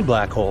to find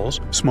black holes,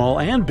 small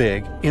and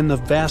big, in the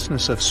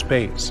vastness of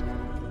space.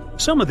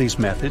 Some of these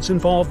methods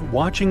involve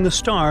watching the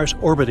stars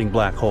orbiting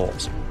black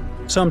holes.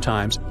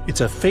 Sometimes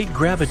it's a fake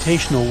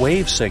gravitational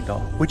wave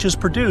signal, which is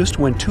produced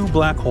when two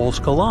black holes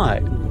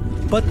collide.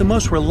 But the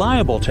most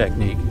reliable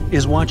technique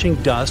is watching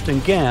dust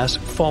and gas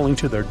falling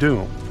to their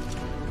doom.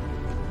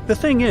 The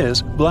thing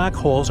is, black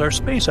holes are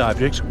space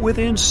objects with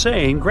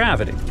insane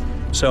gravity.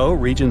 So,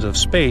 regions of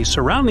space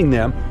surrounding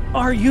them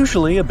are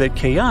usually a bit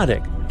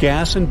chaotic,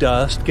 gas and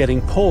dust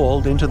getting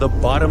pulled into the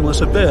bottomless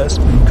abyss,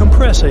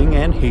 compressing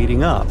and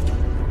heating up.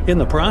 In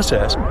the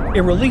process,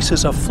 it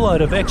releases a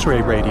flood of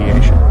X-ray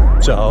radiation.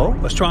 So,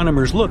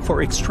 astronomers look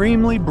for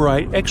extremely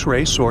bright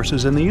X-ray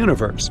sources in the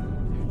universe.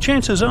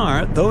 Chances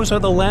are those are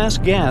the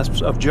last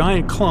gasps of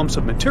giant clumps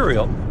of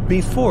material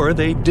before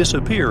they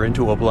disappear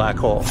into a black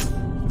hole.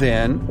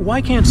 Then,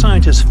 why can't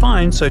scientists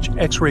find such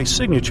X-ray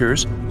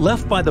signatures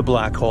left by the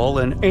black hole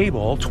in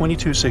Abel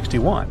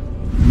 2261?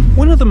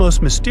 One of the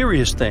most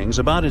mysterious things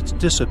about its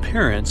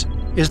disappearance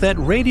is that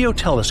radio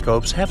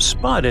telescopes have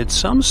spotted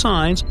some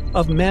signs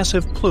of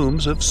massive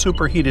plumes of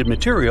superheated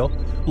material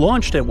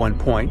launched at one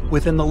point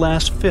within the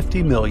last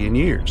 50 million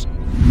years.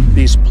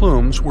 These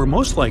plumes were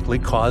most likely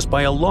caused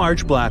by a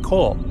large black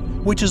hole,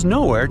 which is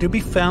nowhere to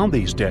be found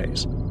these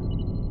days.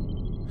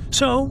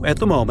 So, at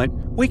the moment,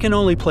 we can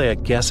only play a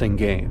guessing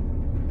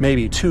game.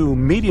 Maybe two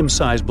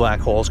medium-sized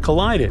black holes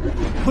collided,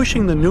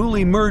 pushing the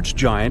newly merged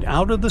giant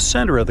out of the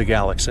center of the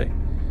galaxy.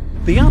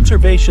 The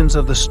observations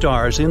of the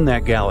stars in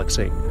that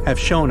galaxy have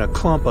shown a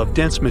clump of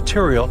dense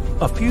material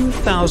a few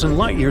thousand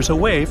light-years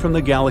away from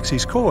the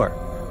galaxy's core.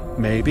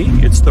 Maybe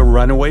it's the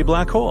runaway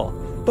black hole,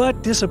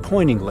 but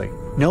disappointingly,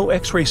 no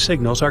X-ray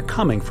signals are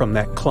coming from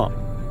that clump.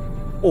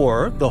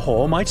 Or the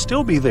hole might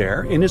still be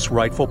there in its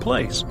rightful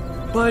place,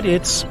 but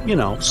it's,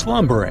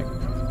 slumbering.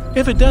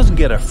 If it doesn't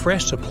get a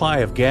fresh supply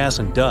of gas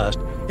and dust,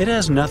 it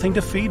has nothing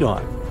to feed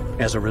on.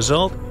 As a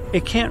result,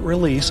 it can't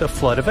release a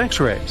flood of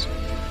X-rays.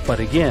 But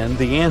again,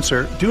 the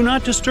answer, do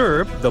not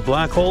disturb, the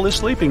black hole is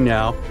sleeping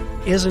now,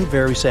 isn't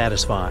very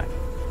satisfying.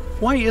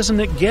 Why isn't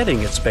it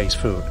getting its space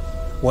food?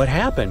 What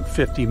happened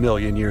 50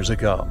 million years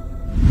ago?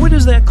 What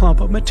is that clump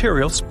of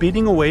material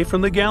speeding away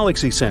from the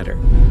galaxy center?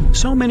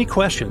 So many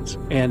questions,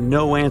 and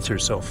no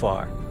answers so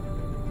far.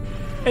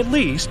 At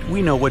least,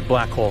 we know what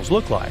black holes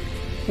look like.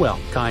 Well,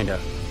 kinda.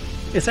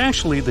 It's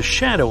actually the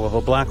shadow of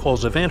a black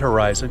hole's event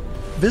horizon,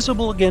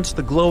 visible against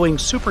the glowing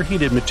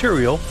superheated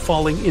material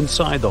falling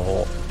inside the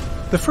hole.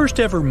 The first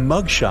ever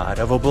mugshot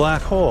of a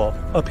black hole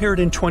appeared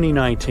in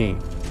 2019,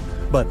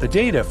 but the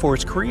data for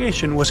its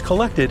creation was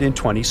collected in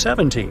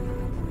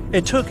 2017.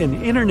 It took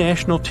an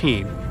international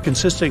team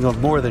consisting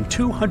of more than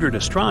 200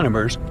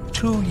 astronomers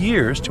 2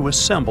 years to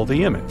assemble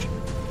the image.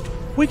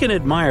 We can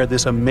admire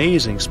this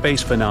amazing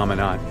space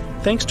phenomenon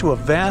thanks to a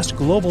vast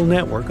global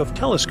network of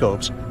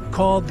telescopes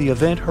called the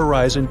Event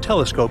Horizon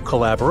Telescope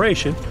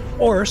Collaboration,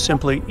 or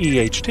simply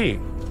EHT.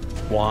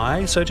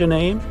 Why such a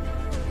name?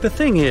 The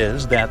thing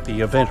is that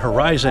the event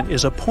horizon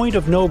is a point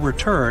of no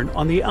return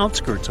on the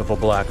outskirts of a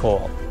black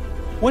hole.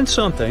 When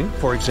something,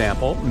 for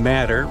example,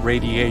 matter,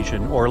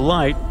 radiation, or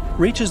light,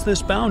 reaches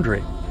this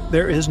boundary,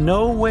 there is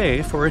no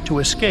way for it to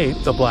escape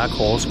the black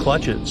hole's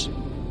clutches.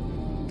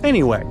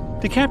 Anyway,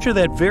 to capture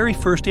that very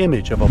first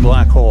image of a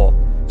black hole,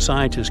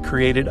 scientists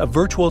created a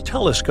virtual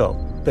telescope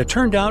that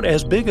turned out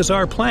as big as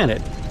our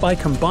planet by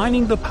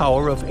combining the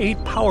power of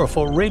 8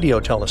 powerful radio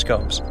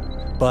telescopes.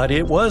 But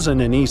it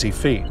wasn't an easy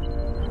feat.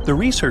 The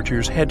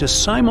researchers had to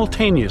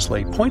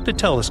simultaneously point the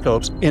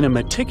telescopes in a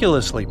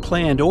meticulously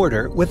planned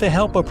order with the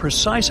help of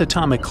precise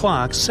atomic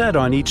clocks set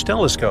on each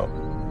telescope.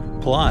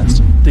 Plus,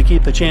 to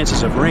keep the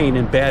chances of rain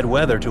and bad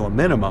weather to a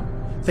minimum,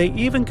 they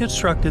even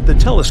constructed the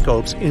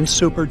telescopes in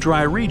super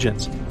dry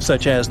regions,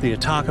 such as the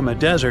Atacama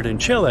Desert in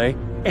Chile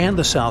and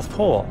the South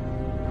Pole.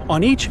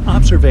 On each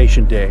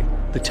observation day,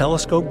 the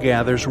telescope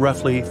gathers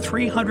roughly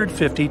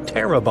 350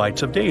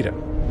 terabytes of data.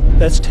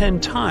 That's 10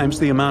 times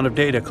the amount of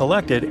data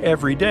collected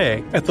every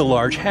day at the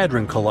Large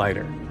Hadron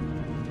Collider.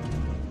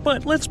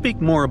 But let's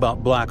speak more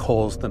about black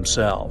holes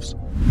themselves.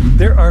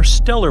 There are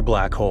stellar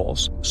black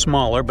holes,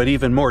 smaller but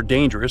even more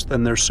dangerous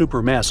than their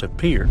supermassive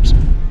peers.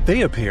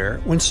 They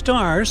appear when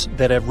stars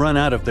that have run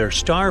out of their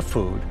star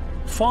food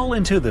fall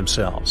into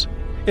themselves.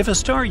 If a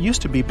star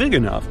used to be big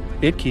enough,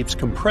 it keeps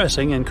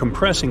compressing and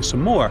compressing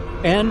some more,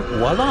 and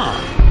voila!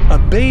 A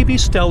baby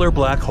stellar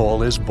black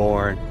hole is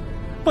born.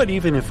 But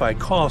even if I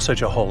call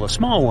such a hole a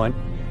small one,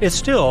 it's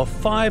still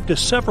 5 to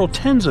several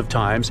tens of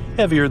times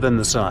heavier than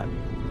the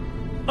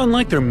Sun.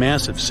 Unlike their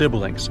massive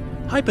siblings,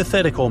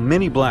 hypothetical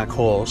mini black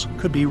holes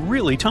could be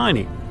really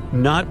tiny,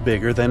 not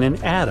bigger than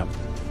an atom.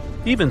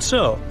 Even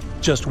so,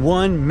 just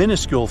one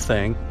minuscule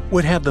thing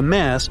would have the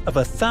mass of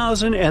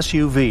 1,000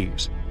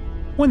 SUVs.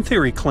 One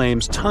theory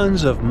claims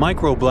tons of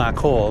micro black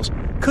holes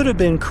could have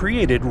been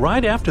created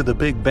right after the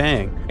Big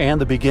Bang and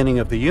the beginning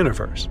of the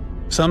universe.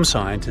 Some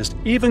scientists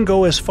even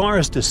go as far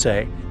as to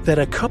say that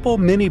a couple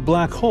mini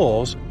black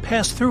holes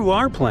pass through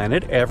our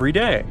planet every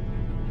day.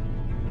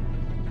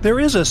 There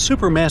is a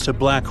supermassive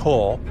black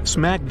hole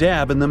smack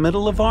dab in the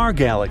middle of our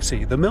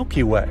galaxy, the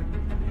Milky Way.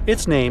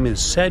 Its name is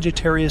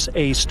Sagittarius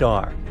A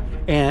star,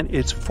 and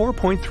it's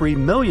 4.3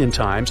 million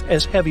times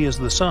as heavy as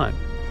the Sun.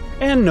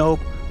 And nope,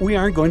 we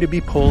aren't going to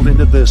be pulled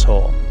into this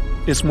hole.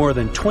 It's more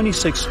than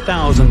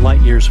 26,000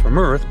 light-years from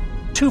Earth,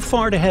 too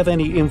far to have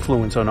any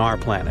influence on our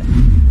planet.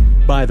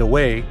 By the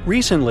way,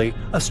 recently,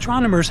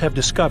 astronomers have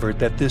discovered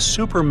that this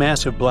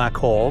supermassive black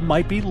hole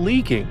might be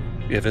leaking.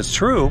 If it's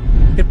true,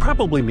 it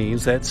probably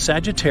means that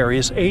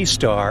Sagittarius A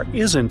star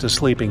isn't a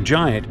sleeping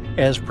giant,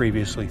 as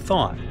previously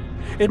thought.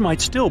 It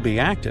might still be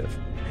active.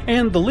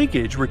 And the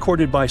leakage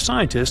recorded by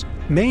scientists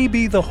may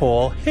be the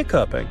hole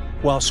hiccuping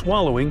while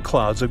swallowing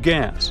clouds of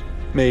gas.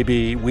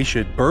 Maybe we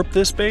should burp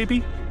this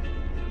baby?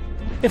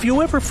 If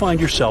you ever find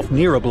yourself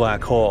near a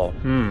black hole,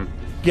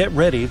 get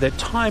ready that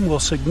time will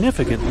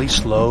significantly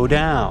slow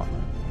down.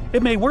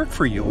 It may work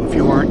for you if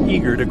you aren't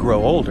eager to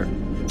grow older.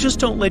 Just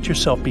don't let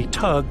yourself be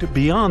tugged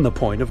beyond the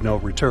point of no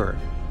return.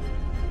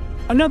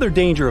 Another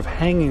danger of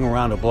hanging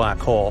around a black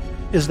hole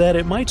is that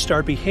it might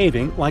start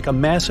behaving like a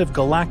massive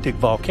galactic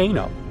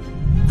volcano.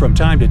 From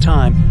time to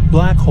time,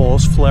 black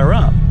holes flare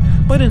up,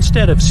 but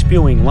instead of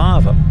spewing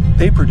lava,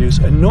 they produce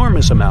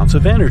enormous amounts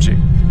of energy,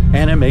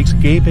 and it makes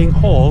gaping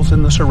holes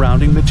in the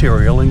surrounding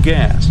material and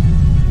gas.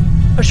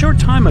 A short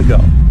time ago,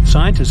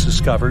 scientists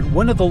discovered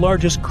one of the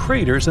largest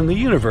craters in the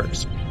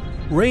universe.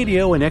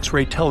 Radio and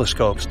X-ray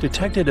telescopes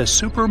detected a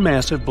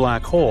supermassive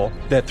black hole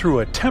that threw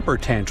a temper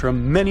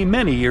tantrum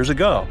many years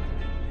ago.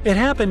 It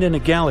happened in a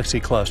galaxy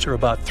cluster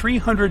about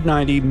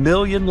 390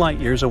 million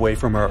light-years away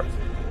from Earth.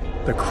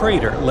 The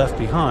crater left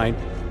behind,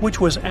 which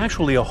was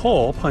actually a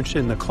hole punched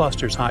in the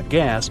cluster's hot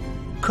gas,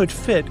 could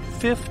fit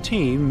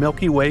 15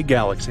 Milky Way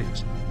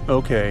galaxies.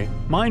 Okay,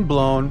 mind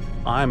blown,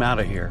 I'm out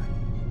of here.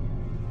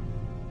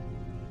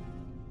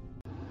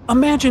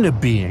 Imagine a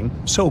being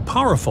so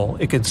powerful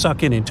it can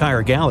suck in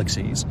entire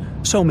galaxies,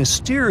 so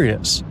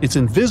mysterious it's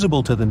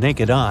invisible to the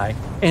naked eye,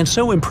 and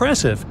so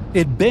impressive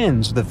it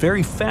bends the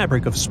very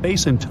fabric of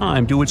space and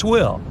time to its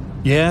will.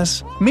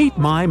 Yes, meet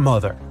my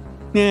mother.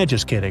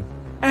 Just kidding.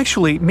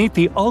 Actually, meet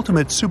the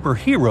ultimate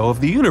superhero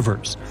of the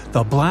universe,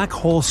 the black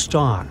hole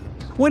star.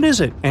 What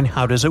is it and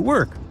how does it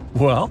work?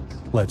 Well,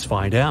 let's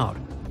find out.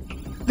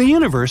 The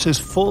universe is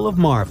full of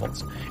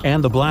marvels,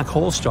 and the black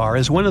hole star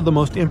is one of the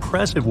most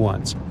impressive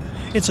ones.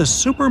 It's a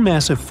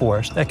supermassive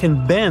force that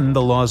can bend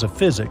the laws of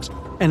physics,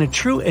 and a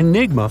true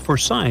enigma for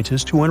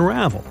scientists to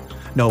unravel.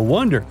 No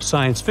wonder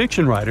science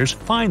fiction writers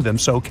find them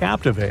so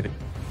captivating.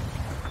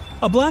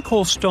 A black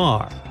hole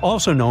star,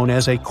 also known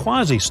as a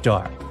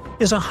quasi-star,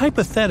 is a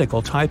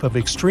hypothetical type of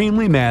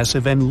extremely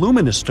massive and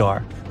luminous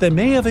star that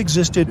may have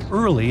existed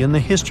early in the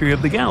history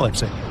of the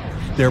galaxy.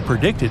 They're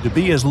predicted to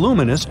be as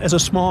luminous as a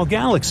small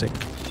galaxy,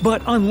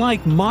 but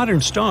unlike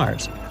modern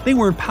stars, they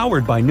weren't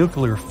powered by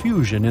nuclear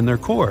fusion in their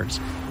cores.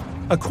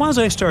 A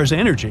quasi-star's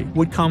energy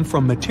would come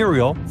from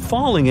material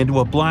falling into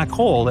a black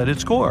hole at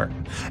its core.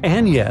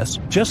 And yes,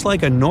 just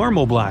like a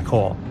normal black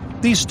hole,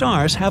 these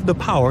stars have the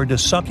power to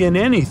suck in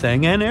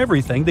anything and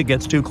everything that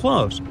gets too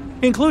close,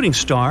 including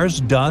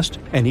stars, dust,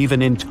 and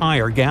even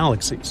entire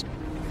galaxies.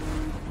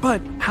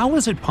 But how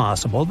is it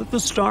possible that the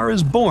star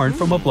is born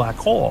from a black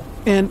hole?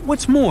 And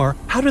what's more,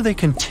 how do they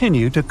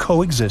continue to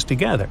coexist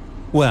together?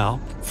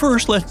 Well,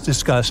 first let's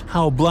discuss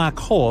how black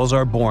holes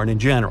are born in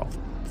general.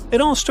 It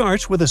all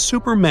starts with a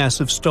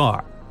supermassive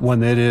star, one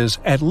that is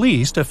at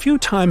least a few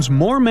times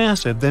more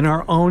massive than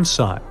our own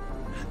Sun.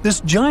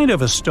 This giant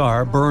of a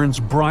star burns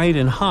bright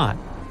and hot,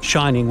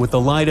 shining with the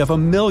light of a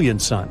million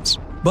suns.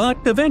 But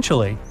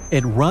eventually,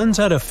 it runs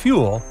out of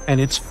fuel and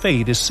its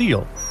fate is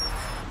sealed.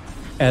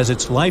 As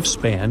its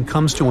lifespan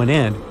comes to an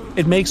end,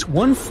 it makes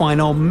one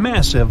final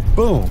massive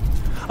boom,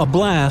 a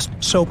blast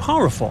so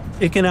powerful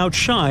it can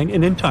outshine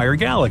an entire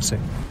galaxy.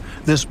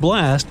 This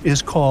blast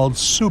is called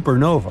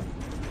supernova.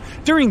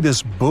 During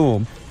this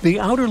boom, the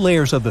outer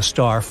layers of the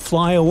star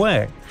fly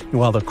away,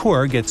 while the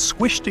core gets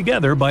squished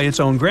together by its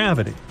own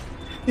gravity.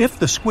 If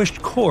the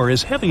squished core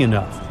is heavy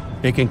enough,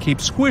 it can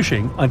keep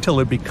squishing until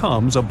it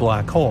becomes a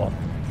black hole.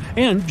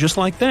 And just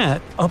like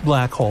that, a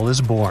black hole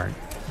is born.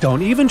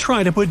 Don't even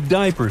try to put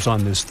diapers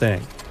on this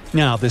thing.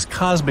 Now, this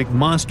cosmic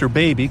monster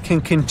baby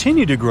can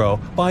continue to grow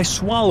by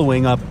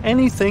swallowing up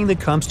anything that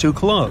comes too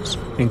close,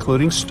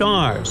 including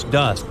stars,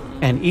 dust,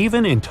 and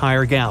even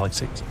entire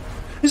galaxies.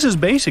 This is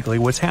basically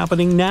what's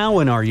happening now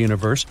in our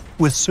universe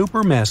with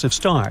supermassive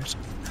stars.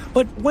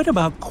 But what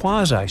about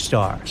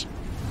quasi-stars?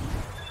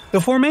 The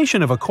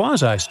formation of a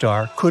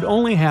quasi-star could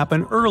only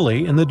happen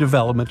early in the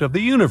development of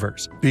the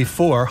universe,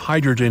 before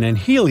hydrogen and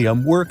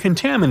helium were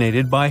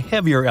contaminated by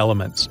heavier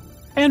elements.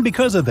 And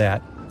because of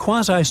that,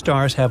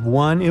 quasi-stars have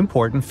one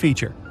important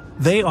feature.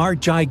 They are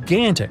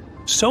gigantic,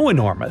 so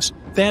enormous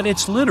that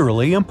it's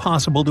literally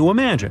impossible to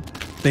imagine.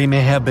 They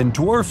may have been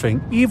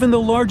dwarfing even the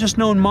largest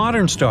known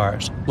modern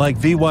stars, like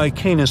VY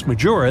Canis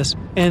Majoris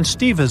and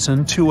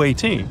Stephenson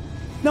 218.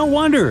 No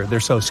wonder they're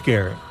so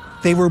scary.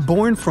 They were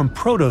born from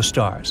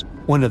protostars,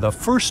 one of the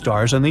first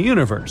stars in the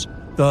universe,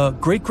 the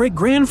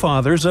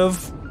great-great-grandfathers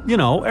of,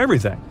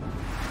 everything.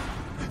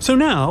 So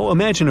now,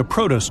 imagine a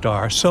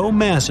protostar so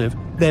massive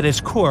that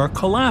its core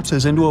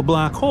collapses into a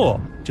black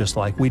hole, just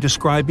like we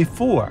described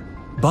before.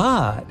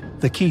 But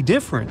the key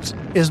difference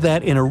is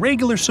that in a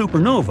regular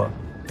supernova,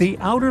 the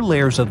outer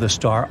layers of the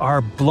star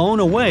are blown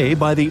away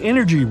by the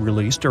energy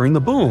released during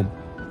the boom.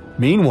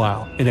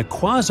 Meanwhile, in a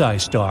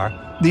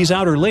quasi-star, these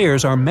outer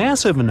layers are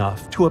massive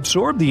enough to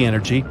absorb the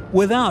energy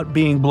without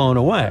being blown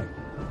away.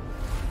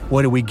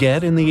 What do we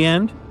get in the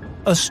end?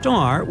 A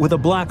star with a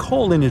black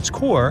hole in its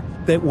core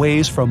that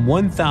weighs from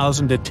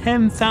 1,000 to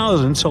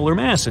 10,000 solar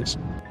masses.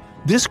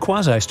 This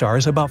quasi-star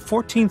is about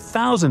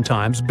 14,000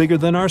 times bigger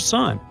than our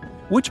Sun,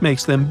 which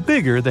makes them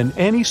bigger than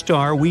any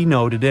star we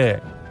know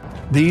today.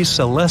 These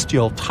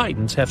celestial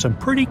titans have some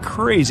pretty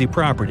crazy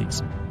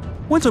properties.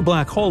 Once a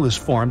black hole is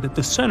formed at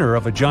the center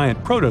of a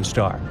giant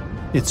protostar,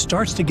 it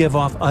starts to give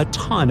off a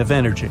ton of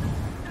energy.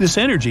 This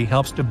energy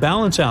helps to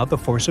balance out the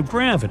force of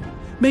gravity,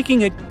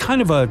 making it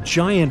kind of a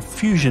giant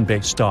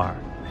fusion-based star.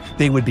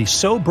 They would be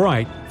so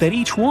bright that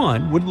each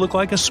one would look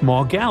like a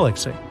small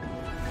galaxy.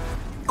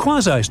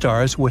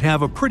 Quasi-stars would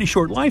have a pretty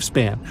short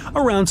lifespan,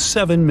 around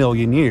 7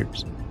 million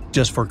years.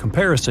 Just for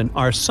comparison,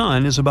 our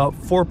Sun is about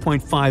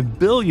 4.5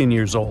 billion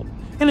years old,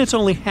 and it's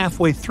only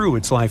halfway through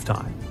its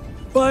lifetime.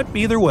 But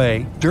either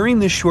way, during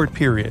this short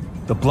period,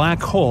 the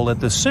black hole at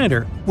the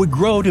center would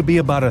grow to be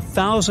about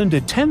 1,000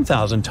 to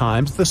 10,000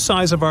 times the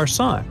size of our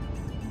Sun.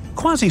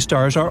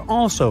 Quasi-stars are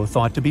also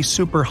thought to be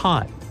super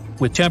hot,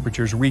 with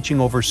temperatures reaching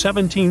over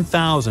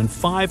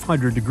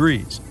 17,500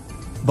 degrees.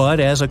 But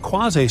as a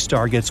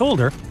quasi-star gets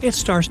older, it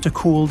starts to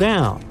cool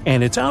down,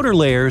 and its outer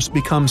layers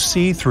become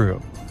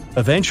see-through.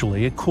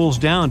 Eventually, it cools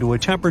down to a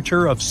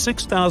temperature of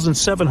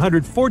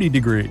 6,740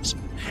 degrees,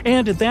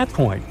 and at that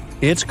point,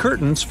 it's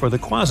curtains for the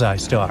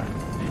quasi-star.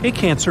 It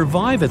can't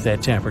survive at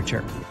that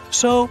temperature,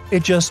 so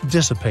it just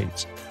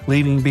dissipates,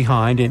 leaving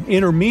behind an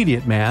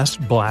intermediate mass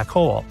black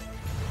hole.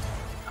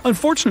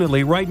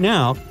 Unfortunately, right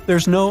now,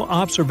 there's no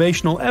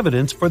observational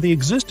evidence for the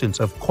existence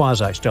of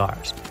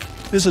quasi-stars.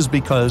 This is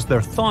because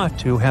they're thought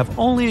to have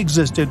only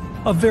existed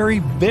a very,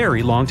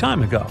 very long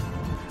time ago.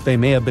 They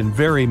may have been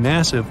very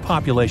massive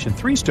population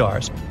 3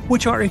 stars,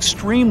 which are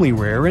extremely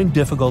rare and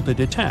difficult to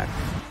detect.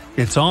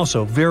 It's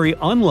also very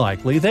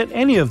unlikely that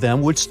any of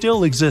them would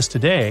still exist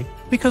today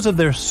because of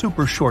their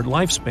super short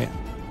lifespan,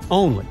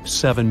 only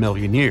 7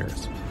 million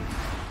years.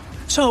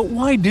 So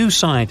why do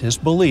scientists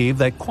believe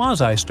that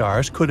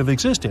quasi-stars could have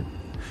existed?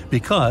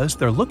 Because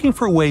they're looking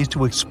for ways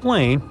to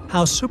explain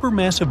how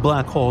supermassive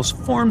black holes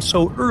formed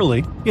so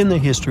early in the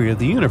history of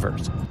the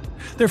universe.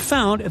 They're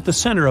found at the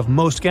center of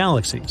most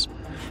galaxies.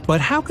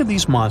 But how could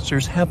these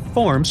monsters have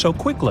formed so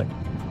quickly?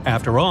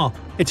 After all,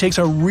 it takes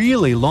a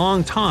really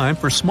long time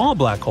for small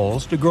black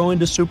holes to grow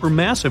into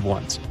supermassive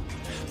ones.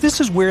 This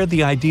is where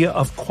the idea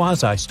of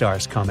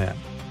quasi-stars come in.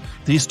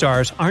 These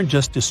stars aren't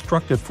just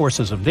destructive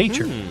forces of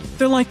nature.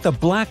 They're like the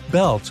black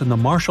belts in the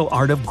martial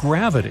art of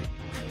gravity.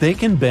 They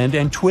can bend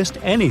and twist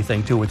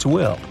anything to its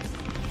will.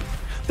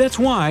 That's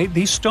why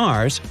these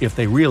stars, if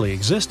they really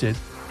existed,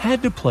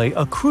 had to play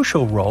a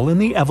crucial role in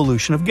the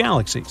evolution of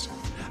galaxies.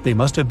 They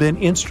must have been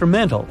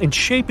instrumental in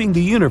shaping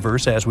the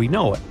universe as we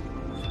know it.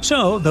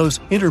 So,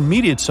 those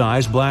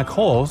intermediate-sized black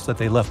holes that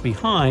they left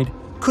behind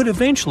could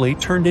eventually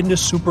turn into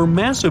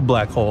supermassive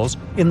black holes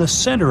in the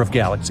center of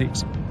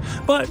galaxies.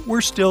 But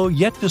we're still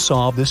yet to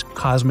solve this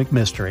cosmic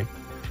mystery.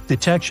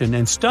 Detection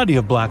and study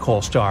of black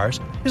hole stars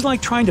is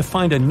like trying to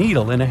find a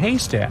needle in a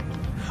haystack.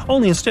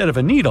 Only instead of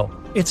a needle,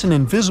 it's an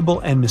invisible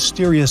and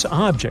mysterious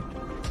object.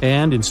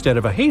 And instead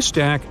of a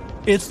haystack,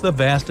 it's the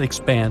vast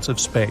expanse of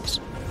space.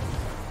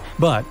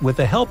 But with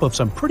the help of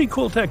some pretty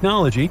cool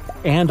technology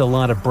and a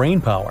lot of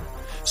brainpower,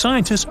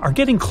 scientists are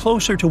getting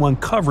closer to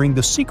uncovering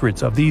the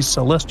secrets of these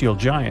celestial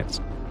giants.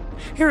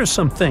 Here are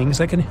some things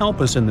that can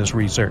help us in this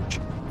research.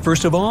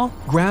 First of all,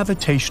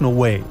 gravitational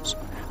waves.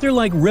 They're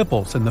like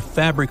ripples in the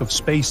fabric of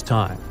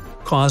space-time,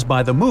 caused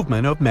by the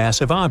movement of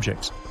massive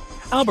objects.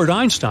 Albert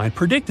Einstein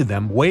predicted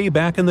them way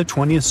back in the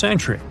 20th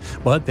century,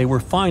 but they were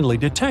finally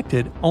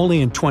detected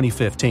only in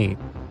 2015.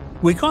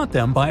 We caught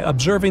them by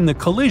observing the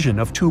collision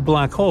of two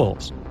black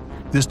holes.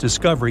 This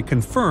discovery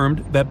confirmed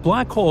that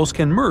black holes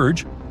can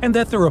merge and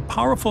that they're a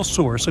powerful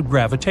source of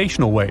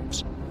gravitational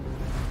waves.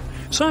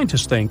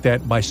 Scientists think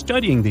that by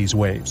studying these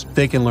waves,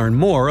 they can learn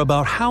more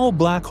about how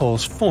black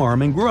holes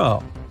form and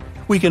grow.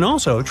 We can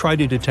also try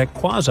to detect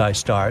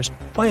quasi-stars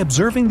by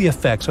observing the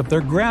effects of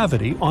their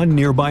gravity on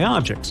nearby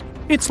objects.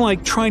 It's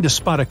like trying to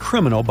spot a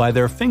criminal by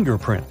their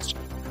fingerprints.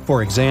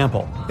 For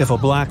example, if a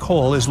black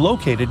hole is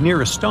located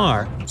near a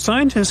star,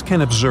 scientists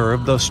can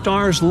observe the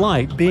star's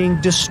light being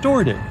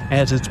distorted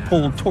as it's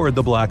pulled toward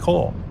the black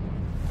hole.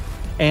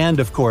 And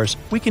of course,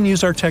 we can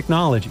use our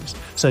technologies,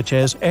 such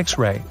as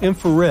X-ray,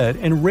 infrared,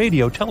 and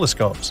radio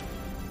telescopes.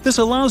 This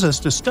allows us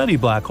to study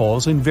black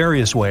holes in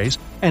various ways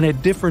and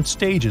at different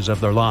stages of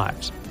their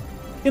lives.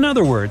 In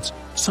other words,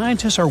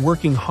 scientists are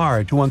working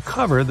hard to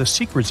uncover the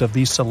secrets of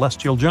these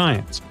celestial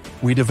giants.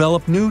 We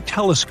develop new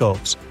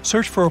telescopes,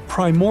 search for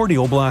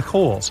primordial black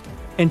holes,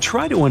 and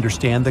try to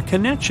understand the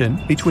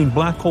connection between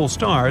black hole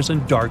stars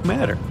and dark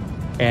matter.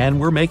 And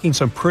we're making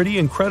some pretty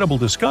incredible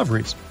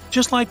discoveries,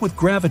 just like with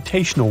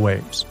gravitational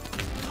waves.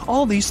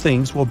 All these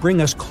things will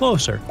bring us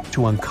closer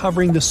to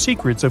uncovering the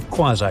secrets of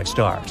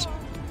quasi-stars.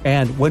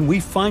 And when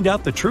we find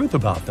out the truth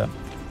about them,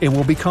 it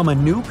will become a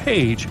new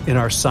page in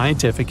our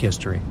scientific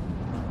history.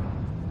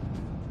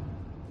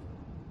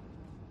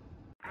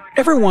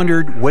 Ever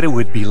wondered what it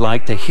would be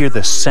like to hear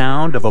the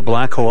sound of a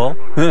black hole?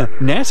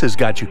 NASA's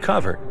got you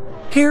covered.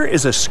 Here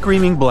is a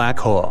screaming black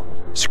hole.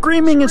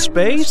 Screaming in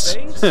space?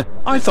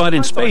 I thought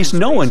in space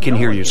no one can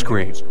hear you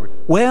scream.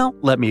 Well,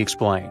 let me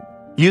explain.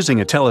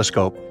 Using a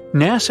telescope,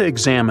 NASA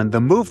examined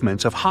the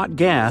movements of hot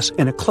gas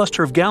in a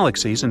cluster of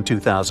galaxies in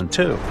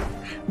 2002.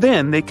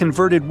 Then they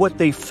converted what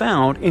they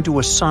found into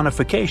a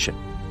sonification.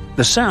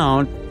 The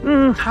sound,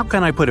 how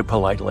can I put it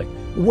politely,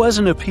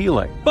 wasn't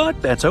appealing,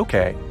 but that's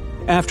okay.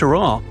 After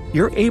all,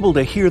 you're able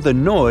to hear the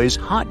noise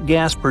hot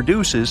gas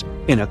produces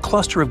in a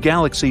cluster of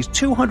galaxies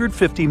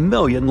 250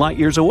 million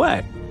light-years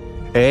away.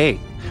 Hey,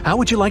 how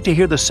would you like to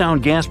hear the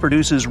sound gas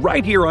produces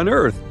right here on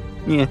Earth?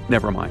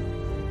 Never mind.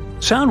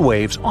 Sound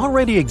waves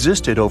already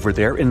existed over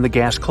there in the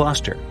gas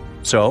cluster,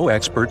 so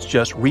experts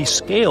just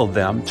rescaled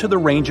them to the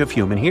range of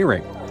human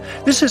hearing.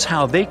 This is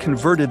how they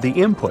converted the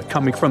input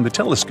coming from the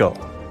telescope.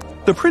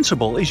 The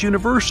principle is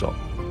universal.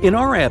 In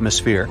our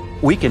atmosphere,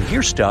 we can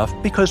hear stuff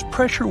because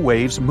pressure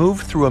waves move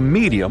through a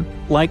medium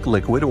like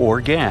liquid or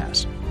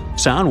gas.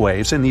 Sound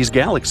waves in these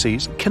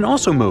galaxies can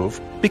also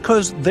move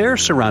because they're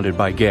surrounded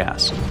by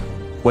gas.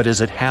 What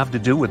does it have to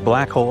do with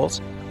black holes?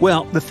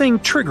 Well, the thing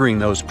triggering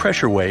those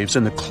pressure waves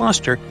in the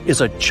cluster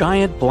is a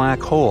giant black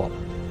hole.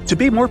 To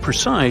be more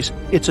precise,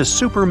 it's a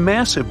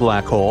supermassive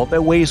black hole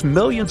that weighs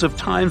millions of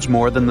times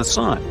more than the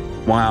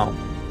Sun. Wow.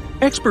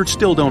 Experts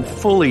still don't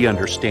fully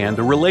understand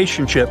the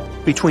relationship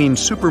between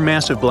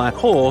supermassive black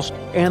holes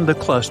and the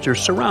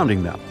clusters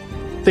surrounding them.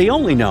 They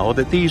only know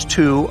that these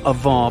two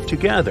evolve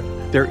together.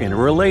 They're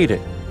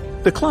interrelated.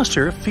 The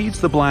cluster feeds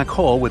the black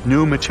hole with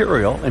new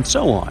material and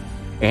so on.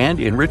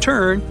 And in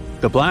return,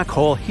 the black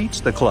hole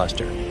heats the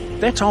cluster.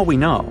 That's all we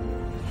know.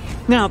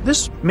 Now,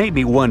 this made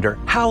me wonder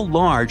how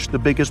large the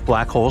biggest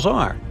black holes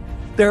are.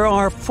 There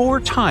are 4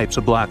 types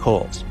of black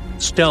holes: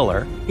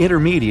 stellar,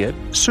 intermediate,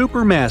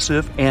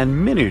 supermassive,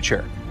 and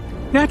miniature.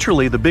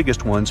 Naturally, the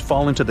biggest ones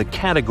fall into the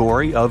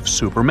category of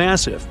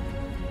supermassive.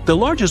 The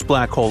largest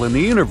black hole in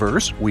the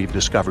universe we've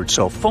discovered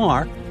so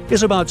far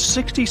is about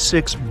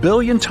 66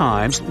 billion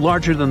times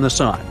larger than the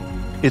Sun.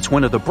 It's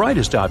one of the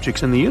brightest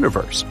objects in the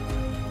universe.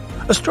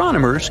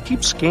 Astronomers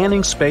keep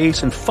scanning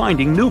space and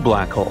finding new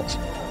black holes.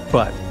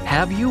 But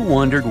have you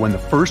wondered when the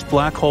first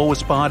black hole was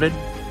spotted?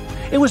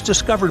 It was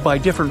discovered by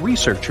different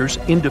researchers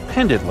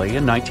independently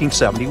in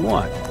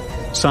 1971.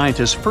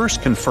 Scientists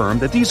first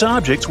confirmed that these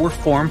objects were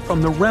formed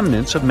from the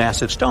remnants of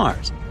massive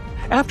stars.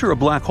 After a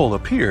black hole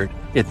appeared,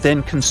 it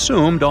then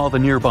consumed all the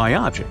nearby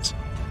objects.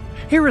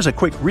 Here is a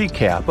quick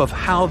recap of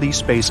how these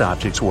space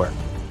objects work.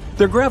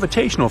 Their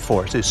gravitational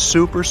force is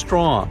super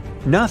strong.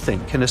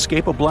 Nothing can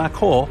escape a black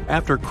hole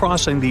after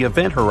crossing the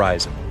event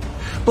horizon.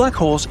 Black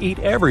holes eat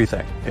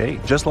everything,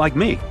 just like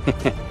me.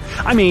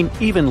 I mean,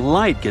 even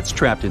light gets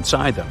trapped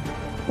inside them.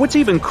 What's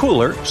even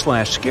cooler /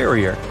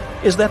 scarier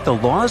is that the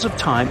laws of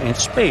time and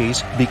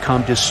space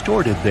become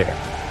distorted there.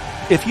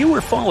 If you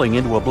were falling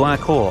into a black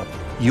hole,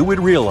 you would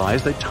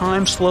realize that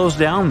time slows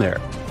down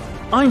there.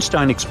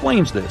 Einstein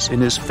explains this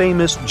in his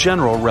famous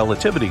general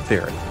relativity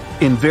theory.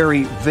 In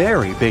very,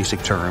 very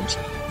basic terms,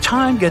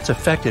 time gets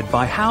affected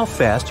by how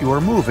fast you are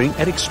moving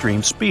at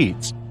extreme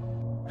speeds.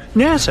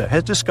 NASA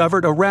has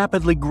discovered a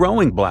rapidly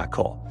growing black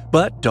hole,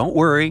 but don't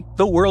worry,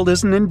 the world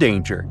isn't in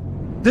danger.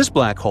 This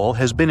black hole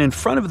has been in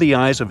front of the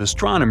eyes of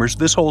astronomers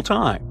this whole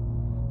time.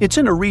 It's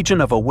in a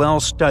region of a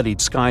well-studied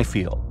sky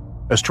field.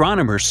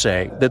 Astronomers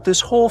say that this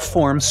hole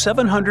formed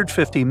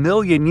 750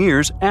 million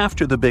years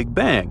after the Big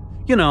Bang,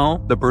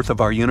 the birth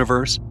of our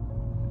universe.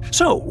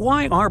 So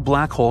why are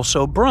black holes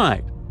so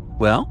bright?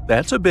 Well,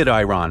 that's a bit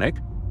ironic.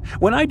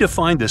 When I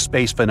defined this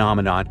space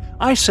phenomenon,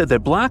 I said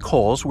that black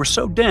holes were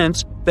so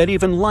dense that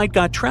even light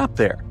got trapped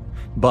there.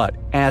 But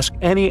ask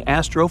any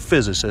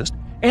astrophysicist,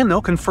 and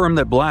they'll confirm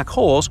that black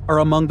holes are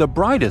among the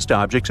brightest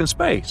objects in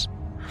space.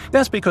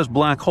 That's because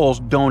black holes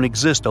don't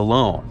exist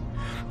alone.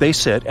 They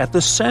sit at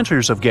the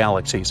centers of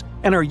galaxies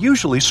and are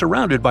usually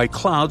surrounded by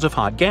clouds of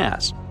hot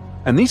gas.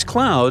 And these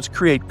clouds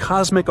create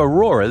cosmic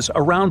auroras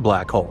around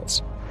black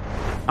holes.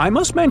 I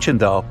must mention,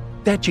 though,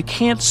 that you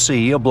can't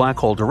see a black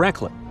hole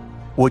directly.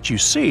 What you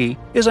see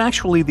is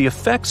actually the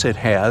effects it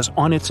has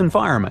on its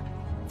environment.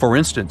 For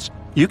instance,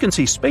 you can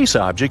see space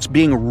objects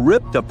being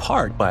ripped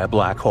apart by a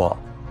black hole.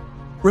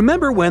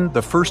 Remember when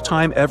the first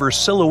time ever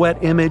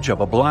silhouette image of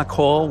a black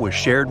hole was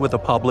shared with the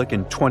public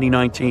in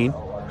 2019?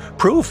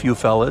 Proof, you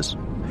fellas.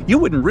 You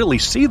wouldn't really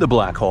see the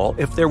black hole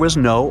if there was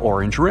no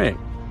orange ring.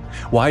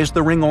 Why is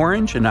the ring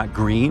orange and not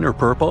green or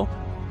purple?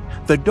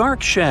 The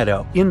dark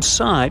shadow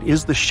inside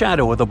is the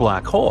shadow of the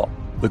black hole.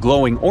 The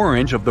glowing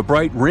orange of the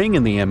bright ring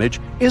in the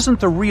image isn't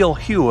the real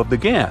hue of the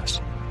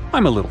gas.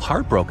 I'm a little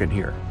heartbroken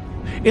here.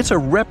 It's a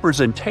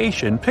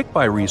representation picked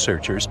by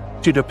researchers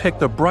to depict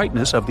the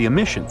brightness of the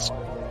emissions.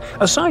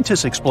 A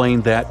scientist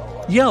explained that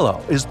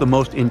yellow is the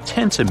most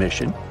intense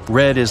emission,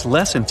 red is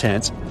less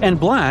intense, and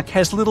black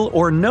has little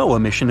or no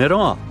emission at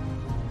all.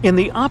 In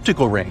the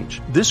optical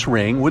range, this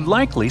ring would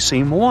likely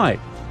seem white,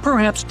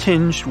 perhaps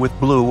tinged with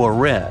blue or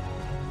red.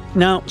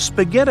 Now,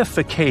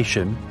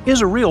 spaghettification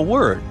is a real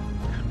word.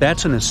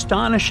 That's an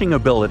astonishing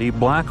ability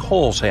black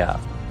holes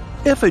have.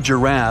 If a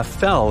giraffe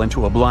fell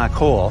into a black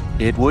hole,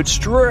 it would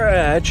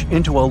stretch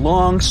into a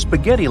long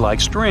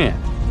spaghetti-like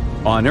strand.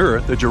 On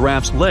Earth, a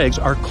giraffe's legs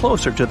are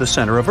closer to the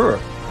center of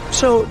Earth,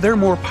 so they're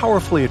more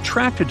powerfully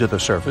attracted to the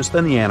surface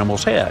than the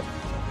animal's head.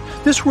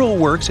 This rule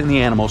works in the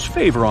animal's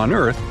favor on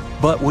Earth,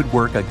 but would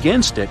work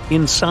against it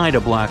inside a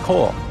black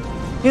hole.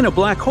 In a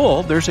black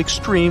hole, there's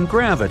extreme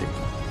gravity.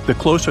 The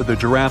closer the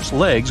giraffe's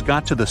legs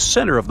got to the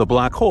center of the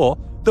black hole,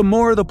 the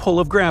more the pull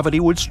of gravity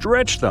would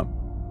stretch them.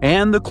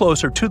 And the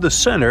closer to the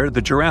center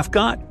the giraffe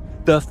got,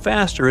 the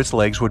faster its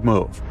legs would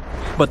move.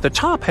 But the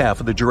top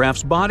half of the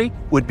giraffe's body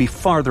would be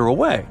farther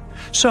away,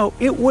 so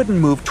it wouldn't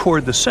move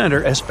toward the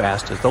center as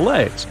fast as the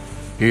legs.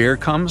 Here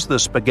comes the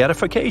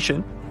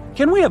spaghettification.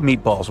 Can we have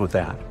meatballs with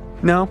that?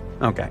 No?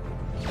 Okay.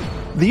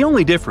 The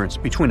only difference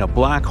between a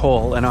black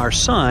hole and our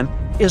sun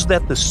is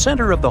that the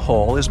center of the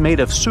hole is made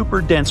of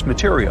super dense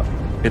material.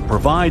 It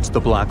provides the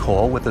black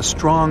hole with a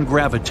strong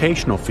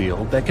gravitational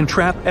field that can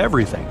trap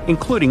everything,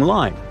 including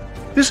light.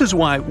 This is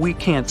why we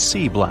can't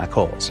see black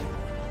holes.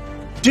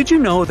 Did you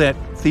know that,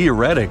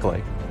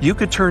 theoretically, you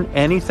could turn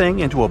anything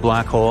into a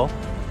black hole?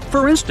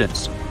 For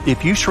instance,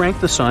 if you shrank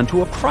the sun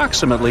to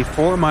approximately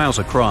 4 miles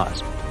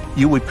across,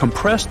 you would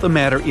compress the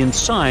matter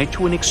inside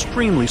to an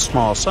extremely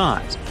small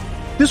size.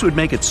 This would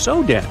make it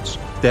so dense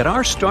that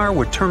our star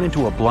would turn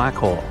into a black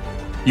hole.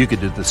 You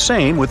could do the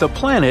same with a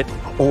planet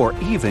or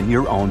even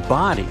your own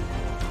body.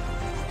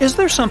 Is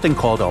there something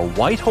called a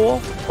white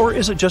hole, or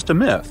is it just a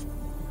myth?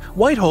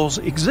 White holes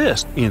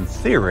exist in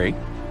theory.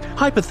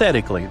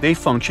 Hypothetically, they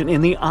function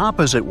in the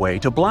opposite way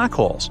to black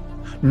holes.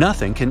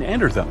 Nothing can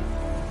enter them.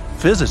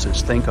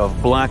 Physicists think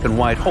of black and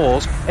white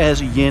holes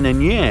as yin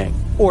and yang,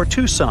 or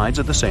two sides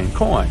of the same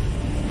coin.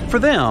 For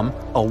them,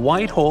 a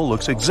white hole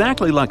looks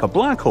exactly like a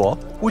black hole,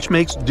 which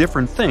makes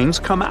different things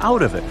come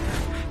out of it.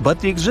 But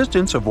the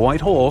existence of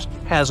white holes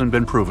hasn't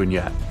been proven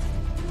yet.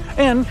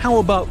 And how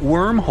about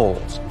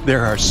wormholes?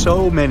 There are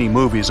so many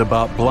movies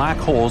about black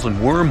holes and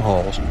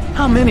wormholes.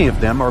 How many of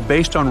them are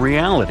based on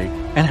reality,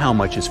 and how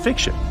much is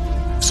fiction?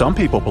 Some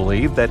people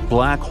believe that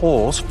black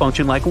holes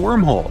function like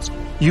wormholes.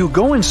 You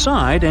go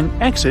inside and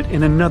exit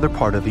in another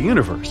part of the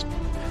universe.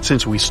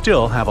 Since we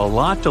still have a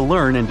lot to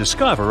learn and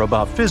discover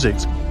about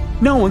physics,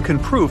 no one can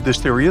prove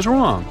this theory is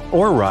wrong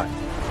or right.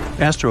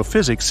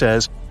 Astrophysics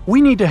says we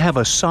need to have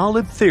a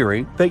solid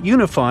theory that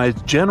unifies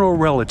general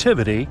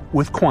relativity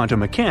with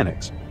quantum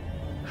mechanics.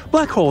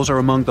 Black holes are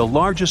among the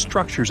largest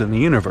structures in the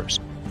universe,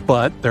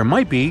 but there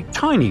might be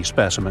tiny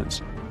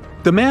specimens.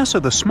 The mass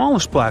of the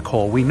smallest black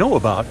hole we know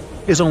about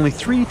is only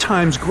 3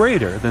 times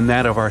greater than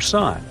that of our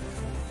Sun.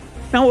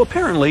 Now,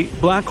 apparently,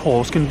 black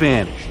holes can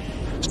vanish.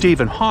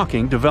 Stephen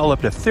Hawking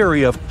developed a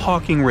theory of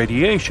Hawking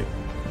radiation.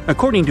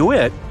 According to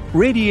it,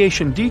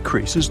 radiation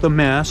decreases the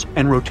mass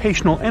and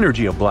rotational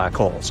energy of black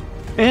holes,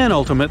 and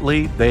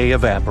ultimately they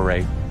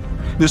evaporate.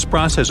 This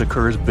process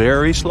occurs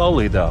very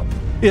slowly, though,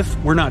 if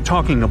we're not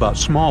talking about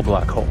small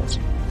black holes.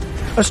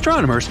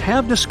 Astronomers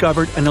have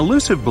discovered an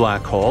elusive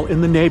black hole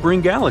in the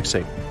neighboring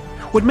galaxy.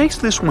 What makes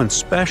this one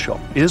special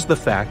is the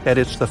fact that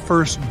it's the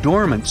first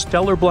dormant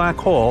stellar black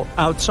hole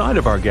outside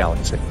of our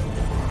galaxy.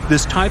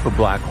 This type of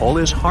black hole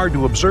is hard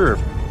to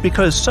observe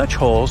because such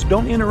holes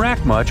don't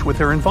interact much with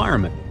their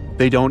environment.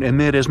 They don't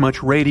emit as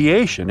much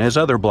radiation as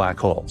other black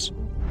holes.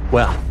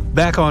 Well,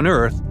 back on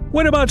Earth,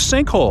 what about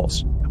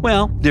sinkholes?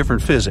 Well,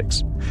 different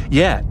physics.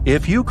 Yet,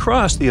 if you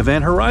cross the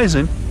event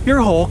horizon, your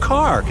whole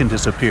car can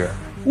disappear.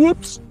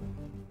 Whoops!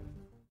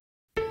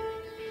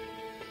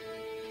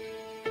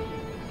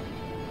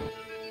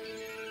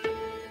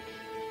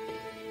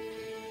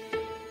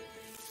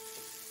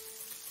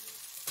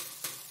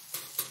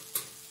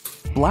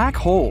 Black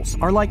holes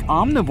are like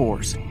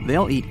omnivores.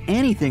 They'll eat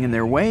anything in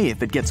their way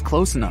if it gets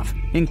close enough,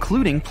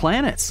 including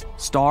planets,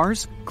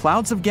 stars,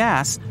 clouds of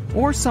gas,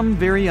 or some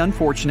very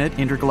unfortunate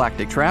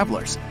intergalactic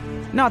travelers.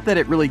 Not that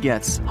it really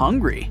gets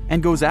hungry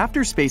and goes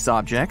after space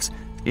objects,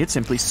 it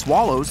simply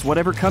swallows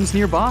whatever comes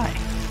nearby.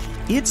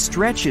 It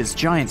stretches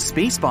giant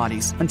space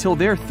bodies until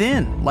they're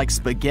thin, like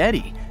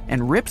spaghetti,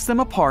 and rips them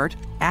apart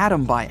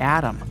atom by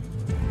atom.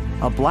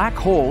 A black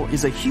hole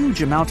is a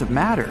huge amount of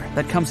matter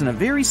that comes in a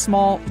very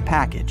small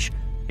package.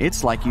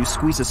 It's like you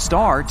squeeze a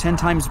star 10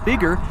 times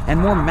bigger and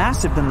more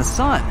massive than the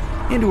sun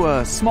into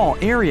a small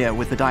area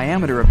with the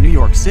diameter of New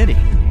York City.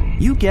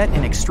 You get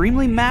an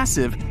extremely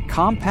massive,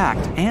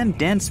 compact, and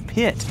dense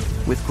pit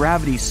with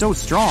gravity so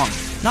strong,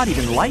 not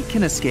even light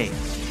can escape,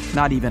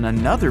 not even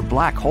another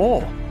black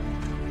hole.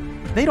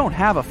 They don't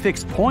have a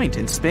fixed point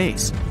in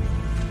space.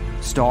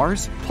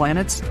 Stars,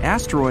 planets,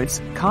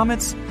 asteroids,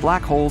 comets,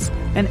 black holes,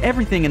 and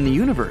everything in the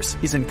universe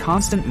is in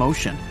constant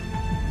motion.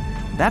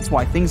 That's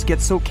why things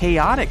get so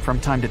chaotic from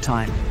time to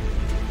time.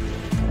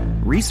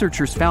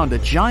 Researchers found a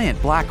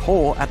giant black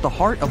hole at the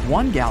heart of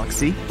one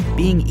galaxy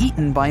being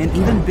eaten by an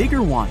even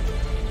bigger one.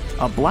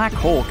 A black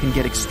hole can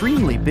get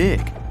extremely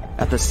big.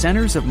 At the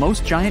centers of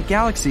most giant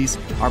galaxies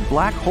are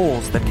black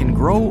holes that can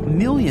grow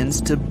millions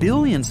to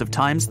billions of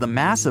times the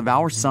mass of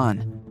our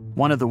sun.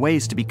 One of the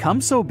ways to become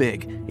so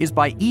big is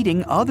by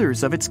eating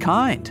others of its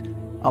kind.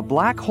 A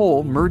black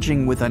hole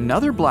merging with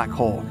another black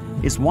hole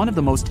is one of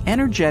the most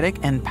energetic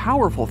and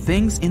powerful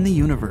things in the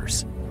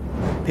universe.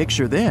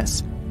 Picture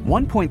this: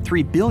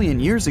 1.3 billion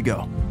years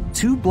ago,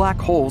 two black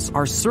holes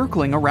are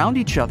circling around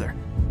each other.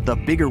 The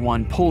bigger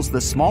one pulls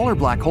the smaller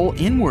black hole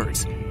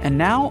inwards, and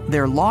now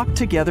they're locked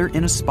together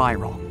in a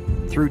spiral.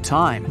 Through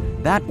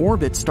time, that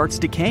orbit starts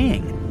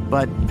decaying,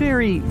 but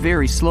very,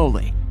 very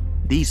slowly.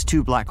 These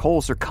two black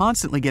holes are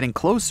constantly getting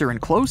closer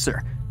and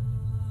closer.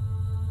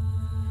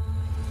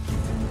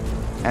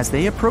 As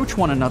they approach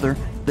one another,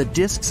 the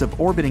disks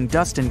of orbiting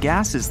dust and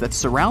gases that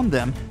surround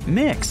them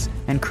mix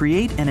and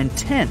create an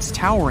intense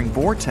towering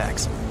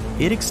vortex.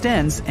 It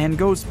extends and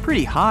goes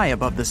pretty high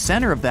above the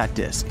center of that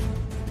disk.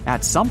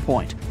 At some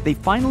point, they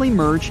finally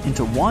merge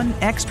into one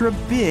extra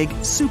big,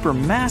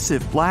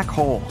 supermassive black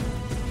hole.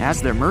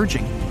 As they're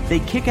merging, they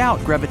kick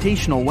out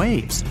gravitational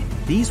waves.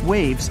 These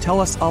waves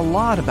tell us a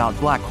lot about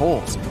black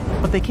holes,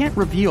 but they can't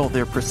reveal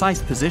their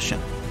precise position.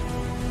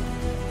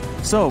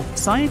 So,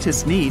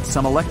 scientists need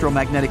some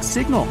electromagnetic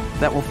signal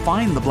that will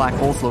find the black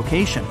hole's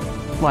location,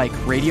 like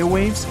radio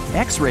waves,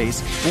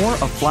 X-rays, or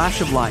a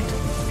flash of light.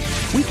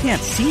 We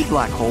can't see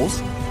black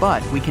holes,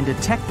 but we can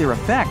detect their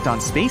effect on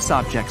space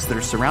objects that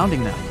are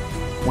surrounding them.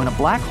 When a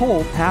black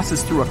hole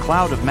passes through a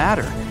cloud of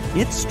matter,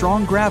 its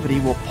strong gravity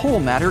will pull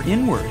matter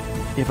inward.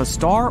 If a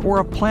star or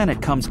a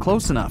planet comes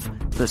close enough,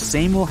 the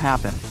same will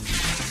happen.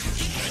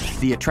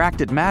 The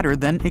attracted matter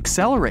then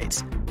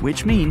accelerates,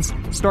 which means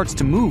starts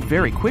to move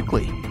very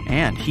quickly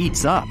and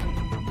heats up.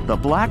 The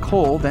black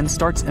hole then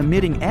starts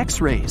emitting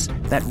X-rays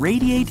that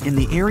radiate in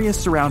the area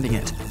surrounding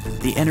it.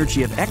 The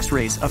energy of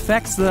X-rays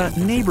affects the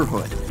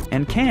neighborhood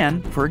and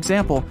can, for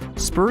example,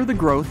 spur the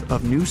growth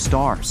of new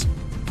stars.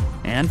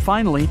 And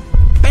finally,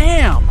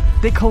 bam!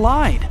 They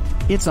collide.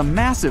 It's a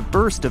massive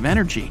burst of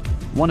energy,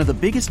 one of the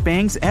biggest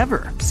bangs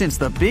ever since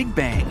the Big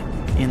Bang.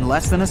 In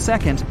less than a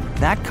second,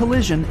 that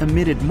collision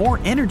emitted more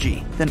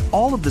energy than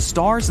all of the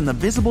stars in the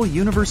visible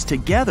universe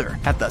together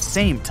at the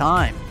same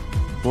time.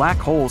 Black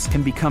holes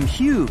can become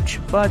huge,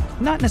 but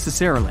not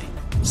necessarily.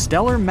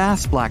 Stellar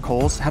mass black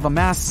holes have a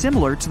mass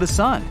similar to the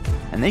Sun,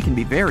 and they can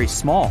be very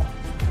small.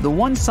 The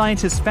one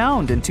scientists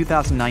found in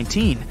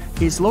 2019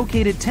 is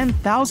located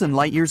 10,000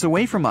 light years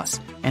away from us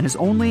and is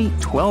only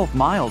 12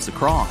 miles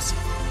across.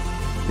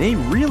 They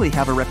really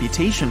have a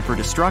reputation for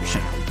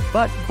destruction,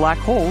 but black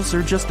holes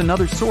are just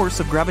another source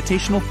of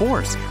gravitational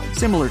force,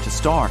 similar to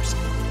stars.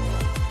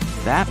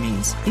 That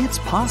means it's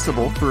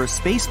possible for a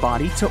space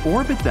body to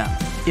orbit them,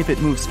 if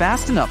it moves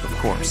fast enough, of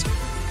course.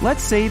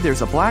 Let's say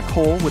there's a black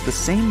hole with the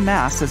same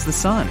mass as the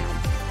Sun.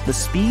 The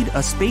speed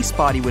a space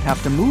body would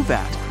have to move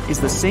at is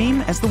the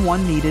same as the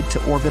one needed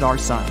to orbit our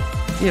Sun,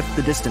 if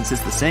the distance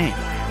is the same.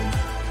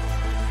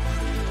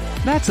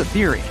 That's a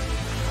theory.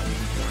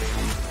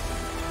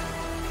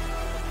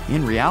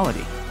 In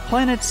reality,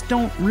 planets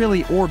don't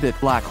really orbit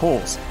black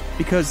holes,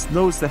 because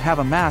those that have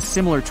a mass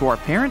similar to our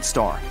parent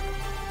star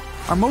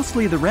are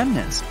mostly the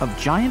remnants of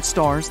giant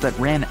stars that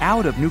ran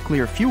out of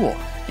nuclear fuel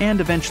and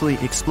eventually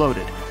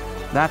exploded.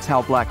 that's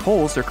how black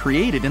holes are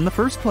created in the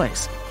first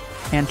place.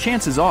 And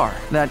chances are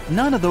that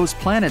none of those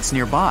planets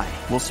nearby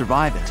will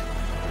survive it.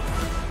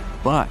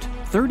 But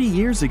 30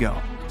 years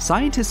ago,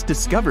 scientists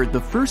discovered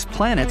the first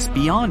planets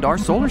beyond our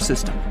solar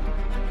system.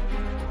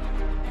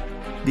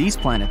 These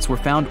planets were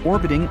found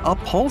orbiting a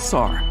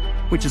pulsar,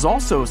 which is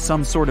also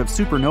some sort of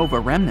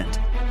supernova remnant.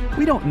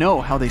 We don't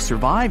know how they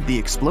survived the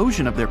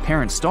explosion of their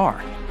parent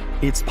star.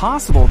 It's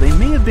possible they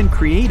may have been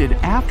created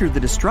after the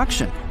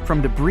destruction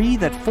from debris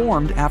that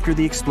formed after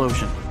the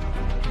explosion.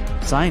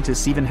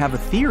 Scientists even have a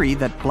theory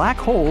that black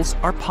holes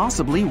are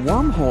possibly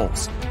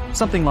wormholes,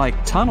 something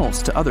like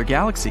tunnels to other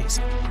galaxies.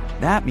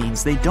 That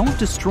means they don't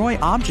destroy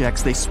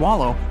objects they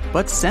swallow,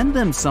 but send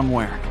them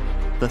somewhere.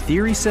 The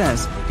theory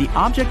says the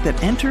object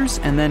that enters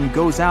and then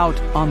goes out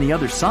on the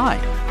other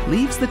side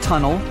leaves the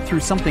tunnel through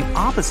something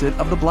opposite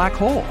of the black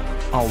hole,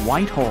 a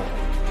white hole.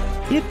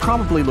 It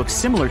probably looks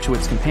similar to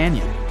its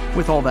companion,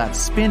 with all that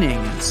spinning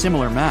and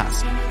similar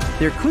mass.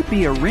 There could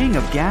be a ring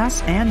of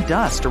gas and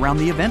dust around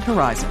the event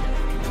horizon.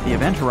 The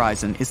event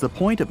horizon is the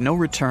point of no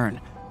return,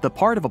 the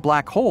part of a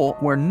black hole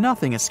where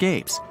nothing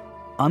escapes.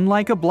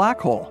 Unlike a black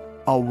hole,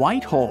 a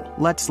white hole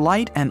lets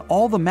light and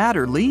all the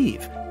matter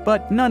leave,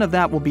 but none of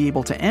that will be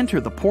able to enter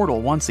the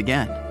portal once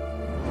again.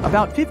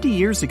 About 50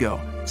 years ago,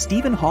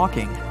 Stephen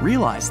Hawking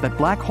realized that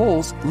black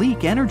holes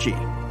leak energy.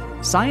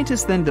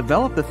 Scientists then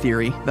developed the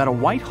theory that a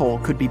white hole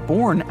could be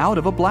born out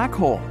of a black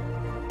hole.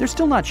 They're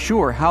still not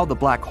sure how the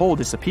black hole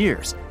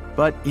disappears,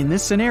 but in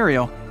this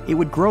scenario, it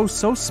would grow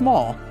so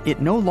small it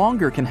no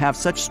longer can have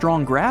such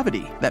strong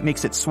gravity that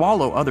makes it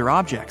swallow other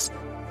objects.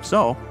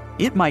 So,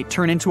 it might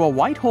turn into a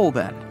white hole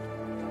then.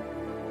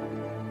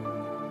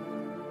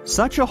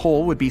 Such a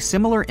hole would be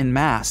similar in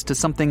mass to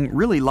something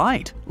really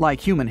light, like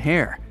human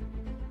hair.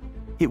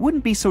 It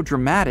wouldn't be so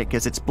dramatic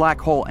as its black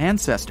hole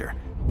ancestor,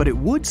 but it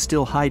would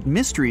still hide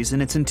mysteries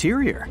in its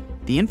interior,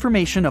 the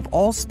information of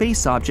all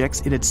space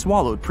objects it had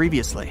swallowed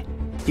previously.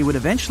 It would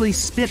eventually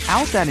spit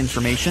out that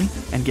information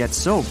and get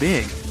so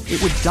big,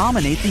 it would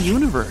dominate the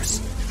universe.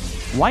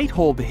 White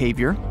hole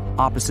behavior,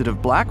 opposite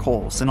of black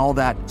holes and all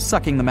that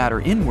sucking the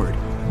matter inward,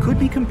 could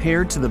be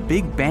compared to the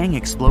Big Bang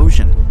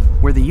explosion,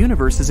 where the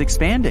universe is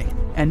expanding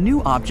and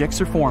new objects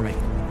are forming.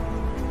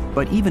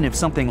 But even if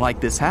something like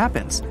this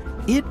happens,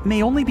 it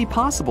may only be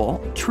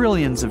possible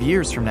trillions of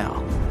years from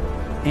now.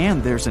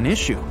 And there's an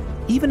issue.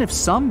 Even if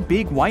some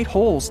big white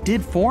holes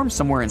did form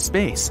somewhere in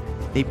space,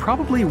 they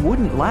probably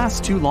wouldn't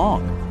last too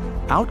long.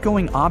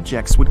 Outgoing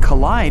objects would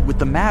collide with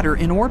the matter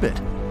in orbit,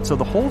 so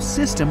the whole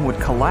system would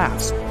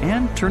collapse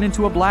and turn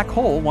into a black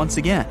hole once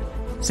again,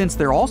 since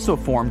they're also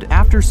formed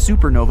after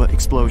supernova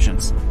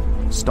explosions.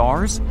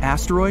 Stars,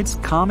 asteroids,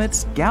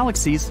 comets,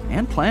 galaxies,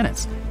 and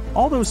planets,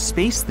 all those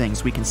space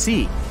things we can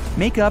see,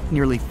 make up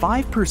nearly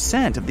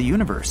 5% of the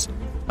universe.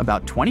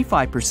 About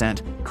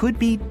 25% could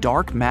be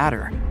dark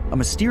matter, a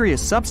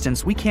mysterious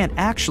substance we can't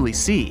actually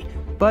see,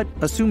 but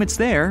assume it's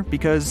there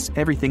because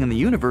everything in the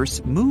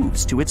universe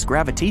moves to its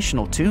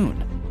gravitational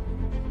tune.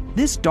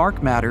 This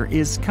dark matter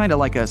is kind of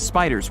like a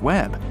spider's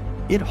web.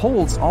 It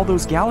holds all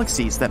those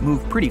galaxies that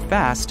move pretty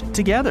fast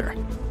together.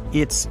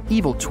 Its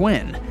evil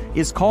twin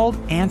is called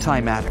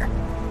antimatter.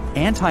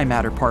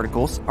 Antimatter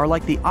particles are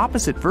like the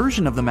opposite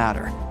version of the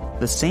matter,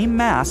 the same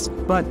mass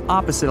but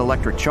opposite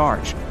electric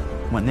charge.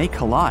 When they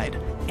collide,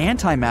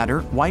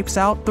 antimatter wipes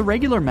out the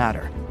regular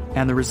matter,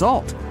 and the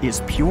result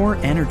is pure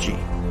energy.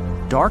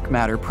 Dark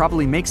matter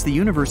probably makes the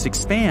universe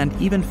expand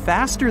even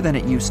faster than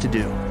it used to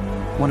do.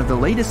 One of the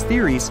latest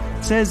theories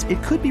says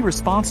it could be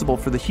responsible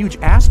for the huge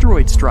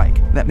asteroid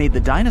strike that made the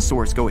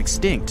dinosaurs go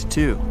extinct,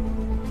 too.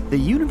 The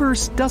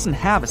universe doesn't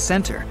have a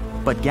center,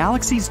 but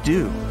galaxies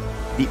do.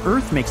 The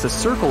Earth makes a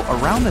circle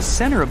around the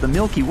center of the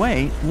Milky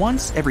Way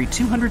once every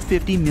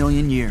 250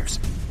 million years.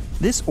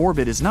 This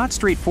orbit is not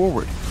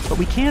straightforward, but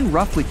we can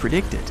roughly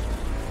predict it.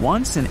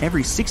 Once in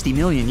every 60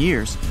 million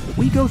years,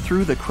 we go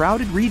through the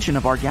crowded region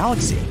of our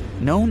galaxy,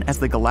 known as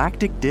the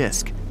galactic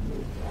disk.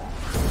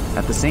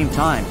 At the same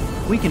time,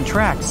 we can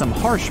track some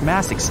harsh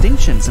mass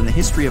extinctions in the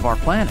history of our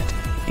planet,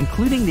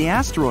 including the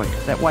asteroid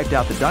that wiped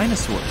out the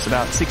dinosaurs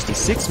about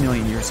 66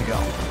 million years ago.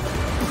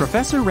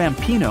 Professor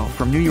Rampino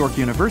from New York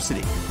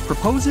University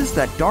proposes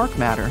that dark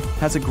matter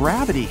has a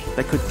gravity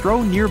that could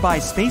throw nearby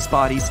space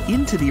bodies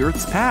into the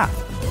Earth's path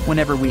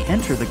whenever we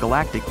enter the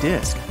galactic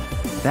disk.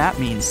 That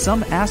means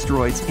some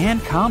asteroids and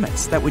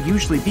comets that would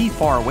usually be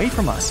far away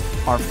from us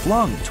are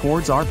flung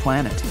towards our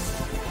planet.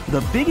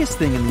 The biggest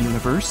thing in the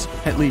universe,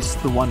 at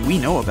least the one we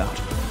know about,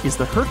 is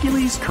the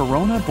Hercules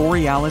Corona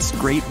Borealis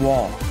Great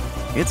Wall.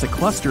 It's a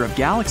cluster of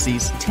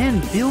galaxies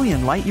 10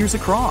 billion light-years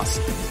across,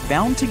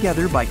 bound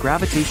together by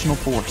gravitational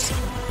force.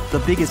 The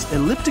biggest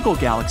elliptical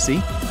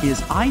galaxy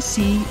is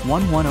IC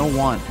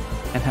 1101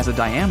 and has a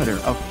diameter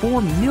of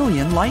 4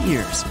 million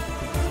light-years.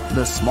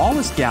 The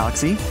smallest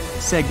galaxy,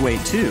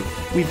 Segway 2,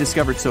 we've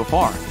discovered so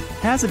far,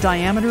 has a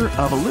diameter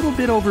of a little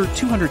bit over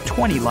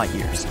 220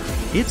 light-years.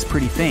 It's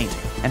pretty faint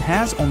and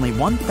has only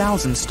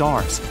 1,000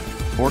 stars.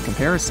 For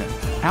comparison,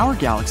 our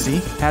galaxy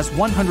has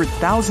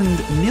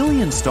 100,000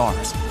 million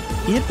stars.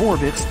 It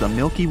orbits the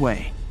Milky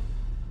Way.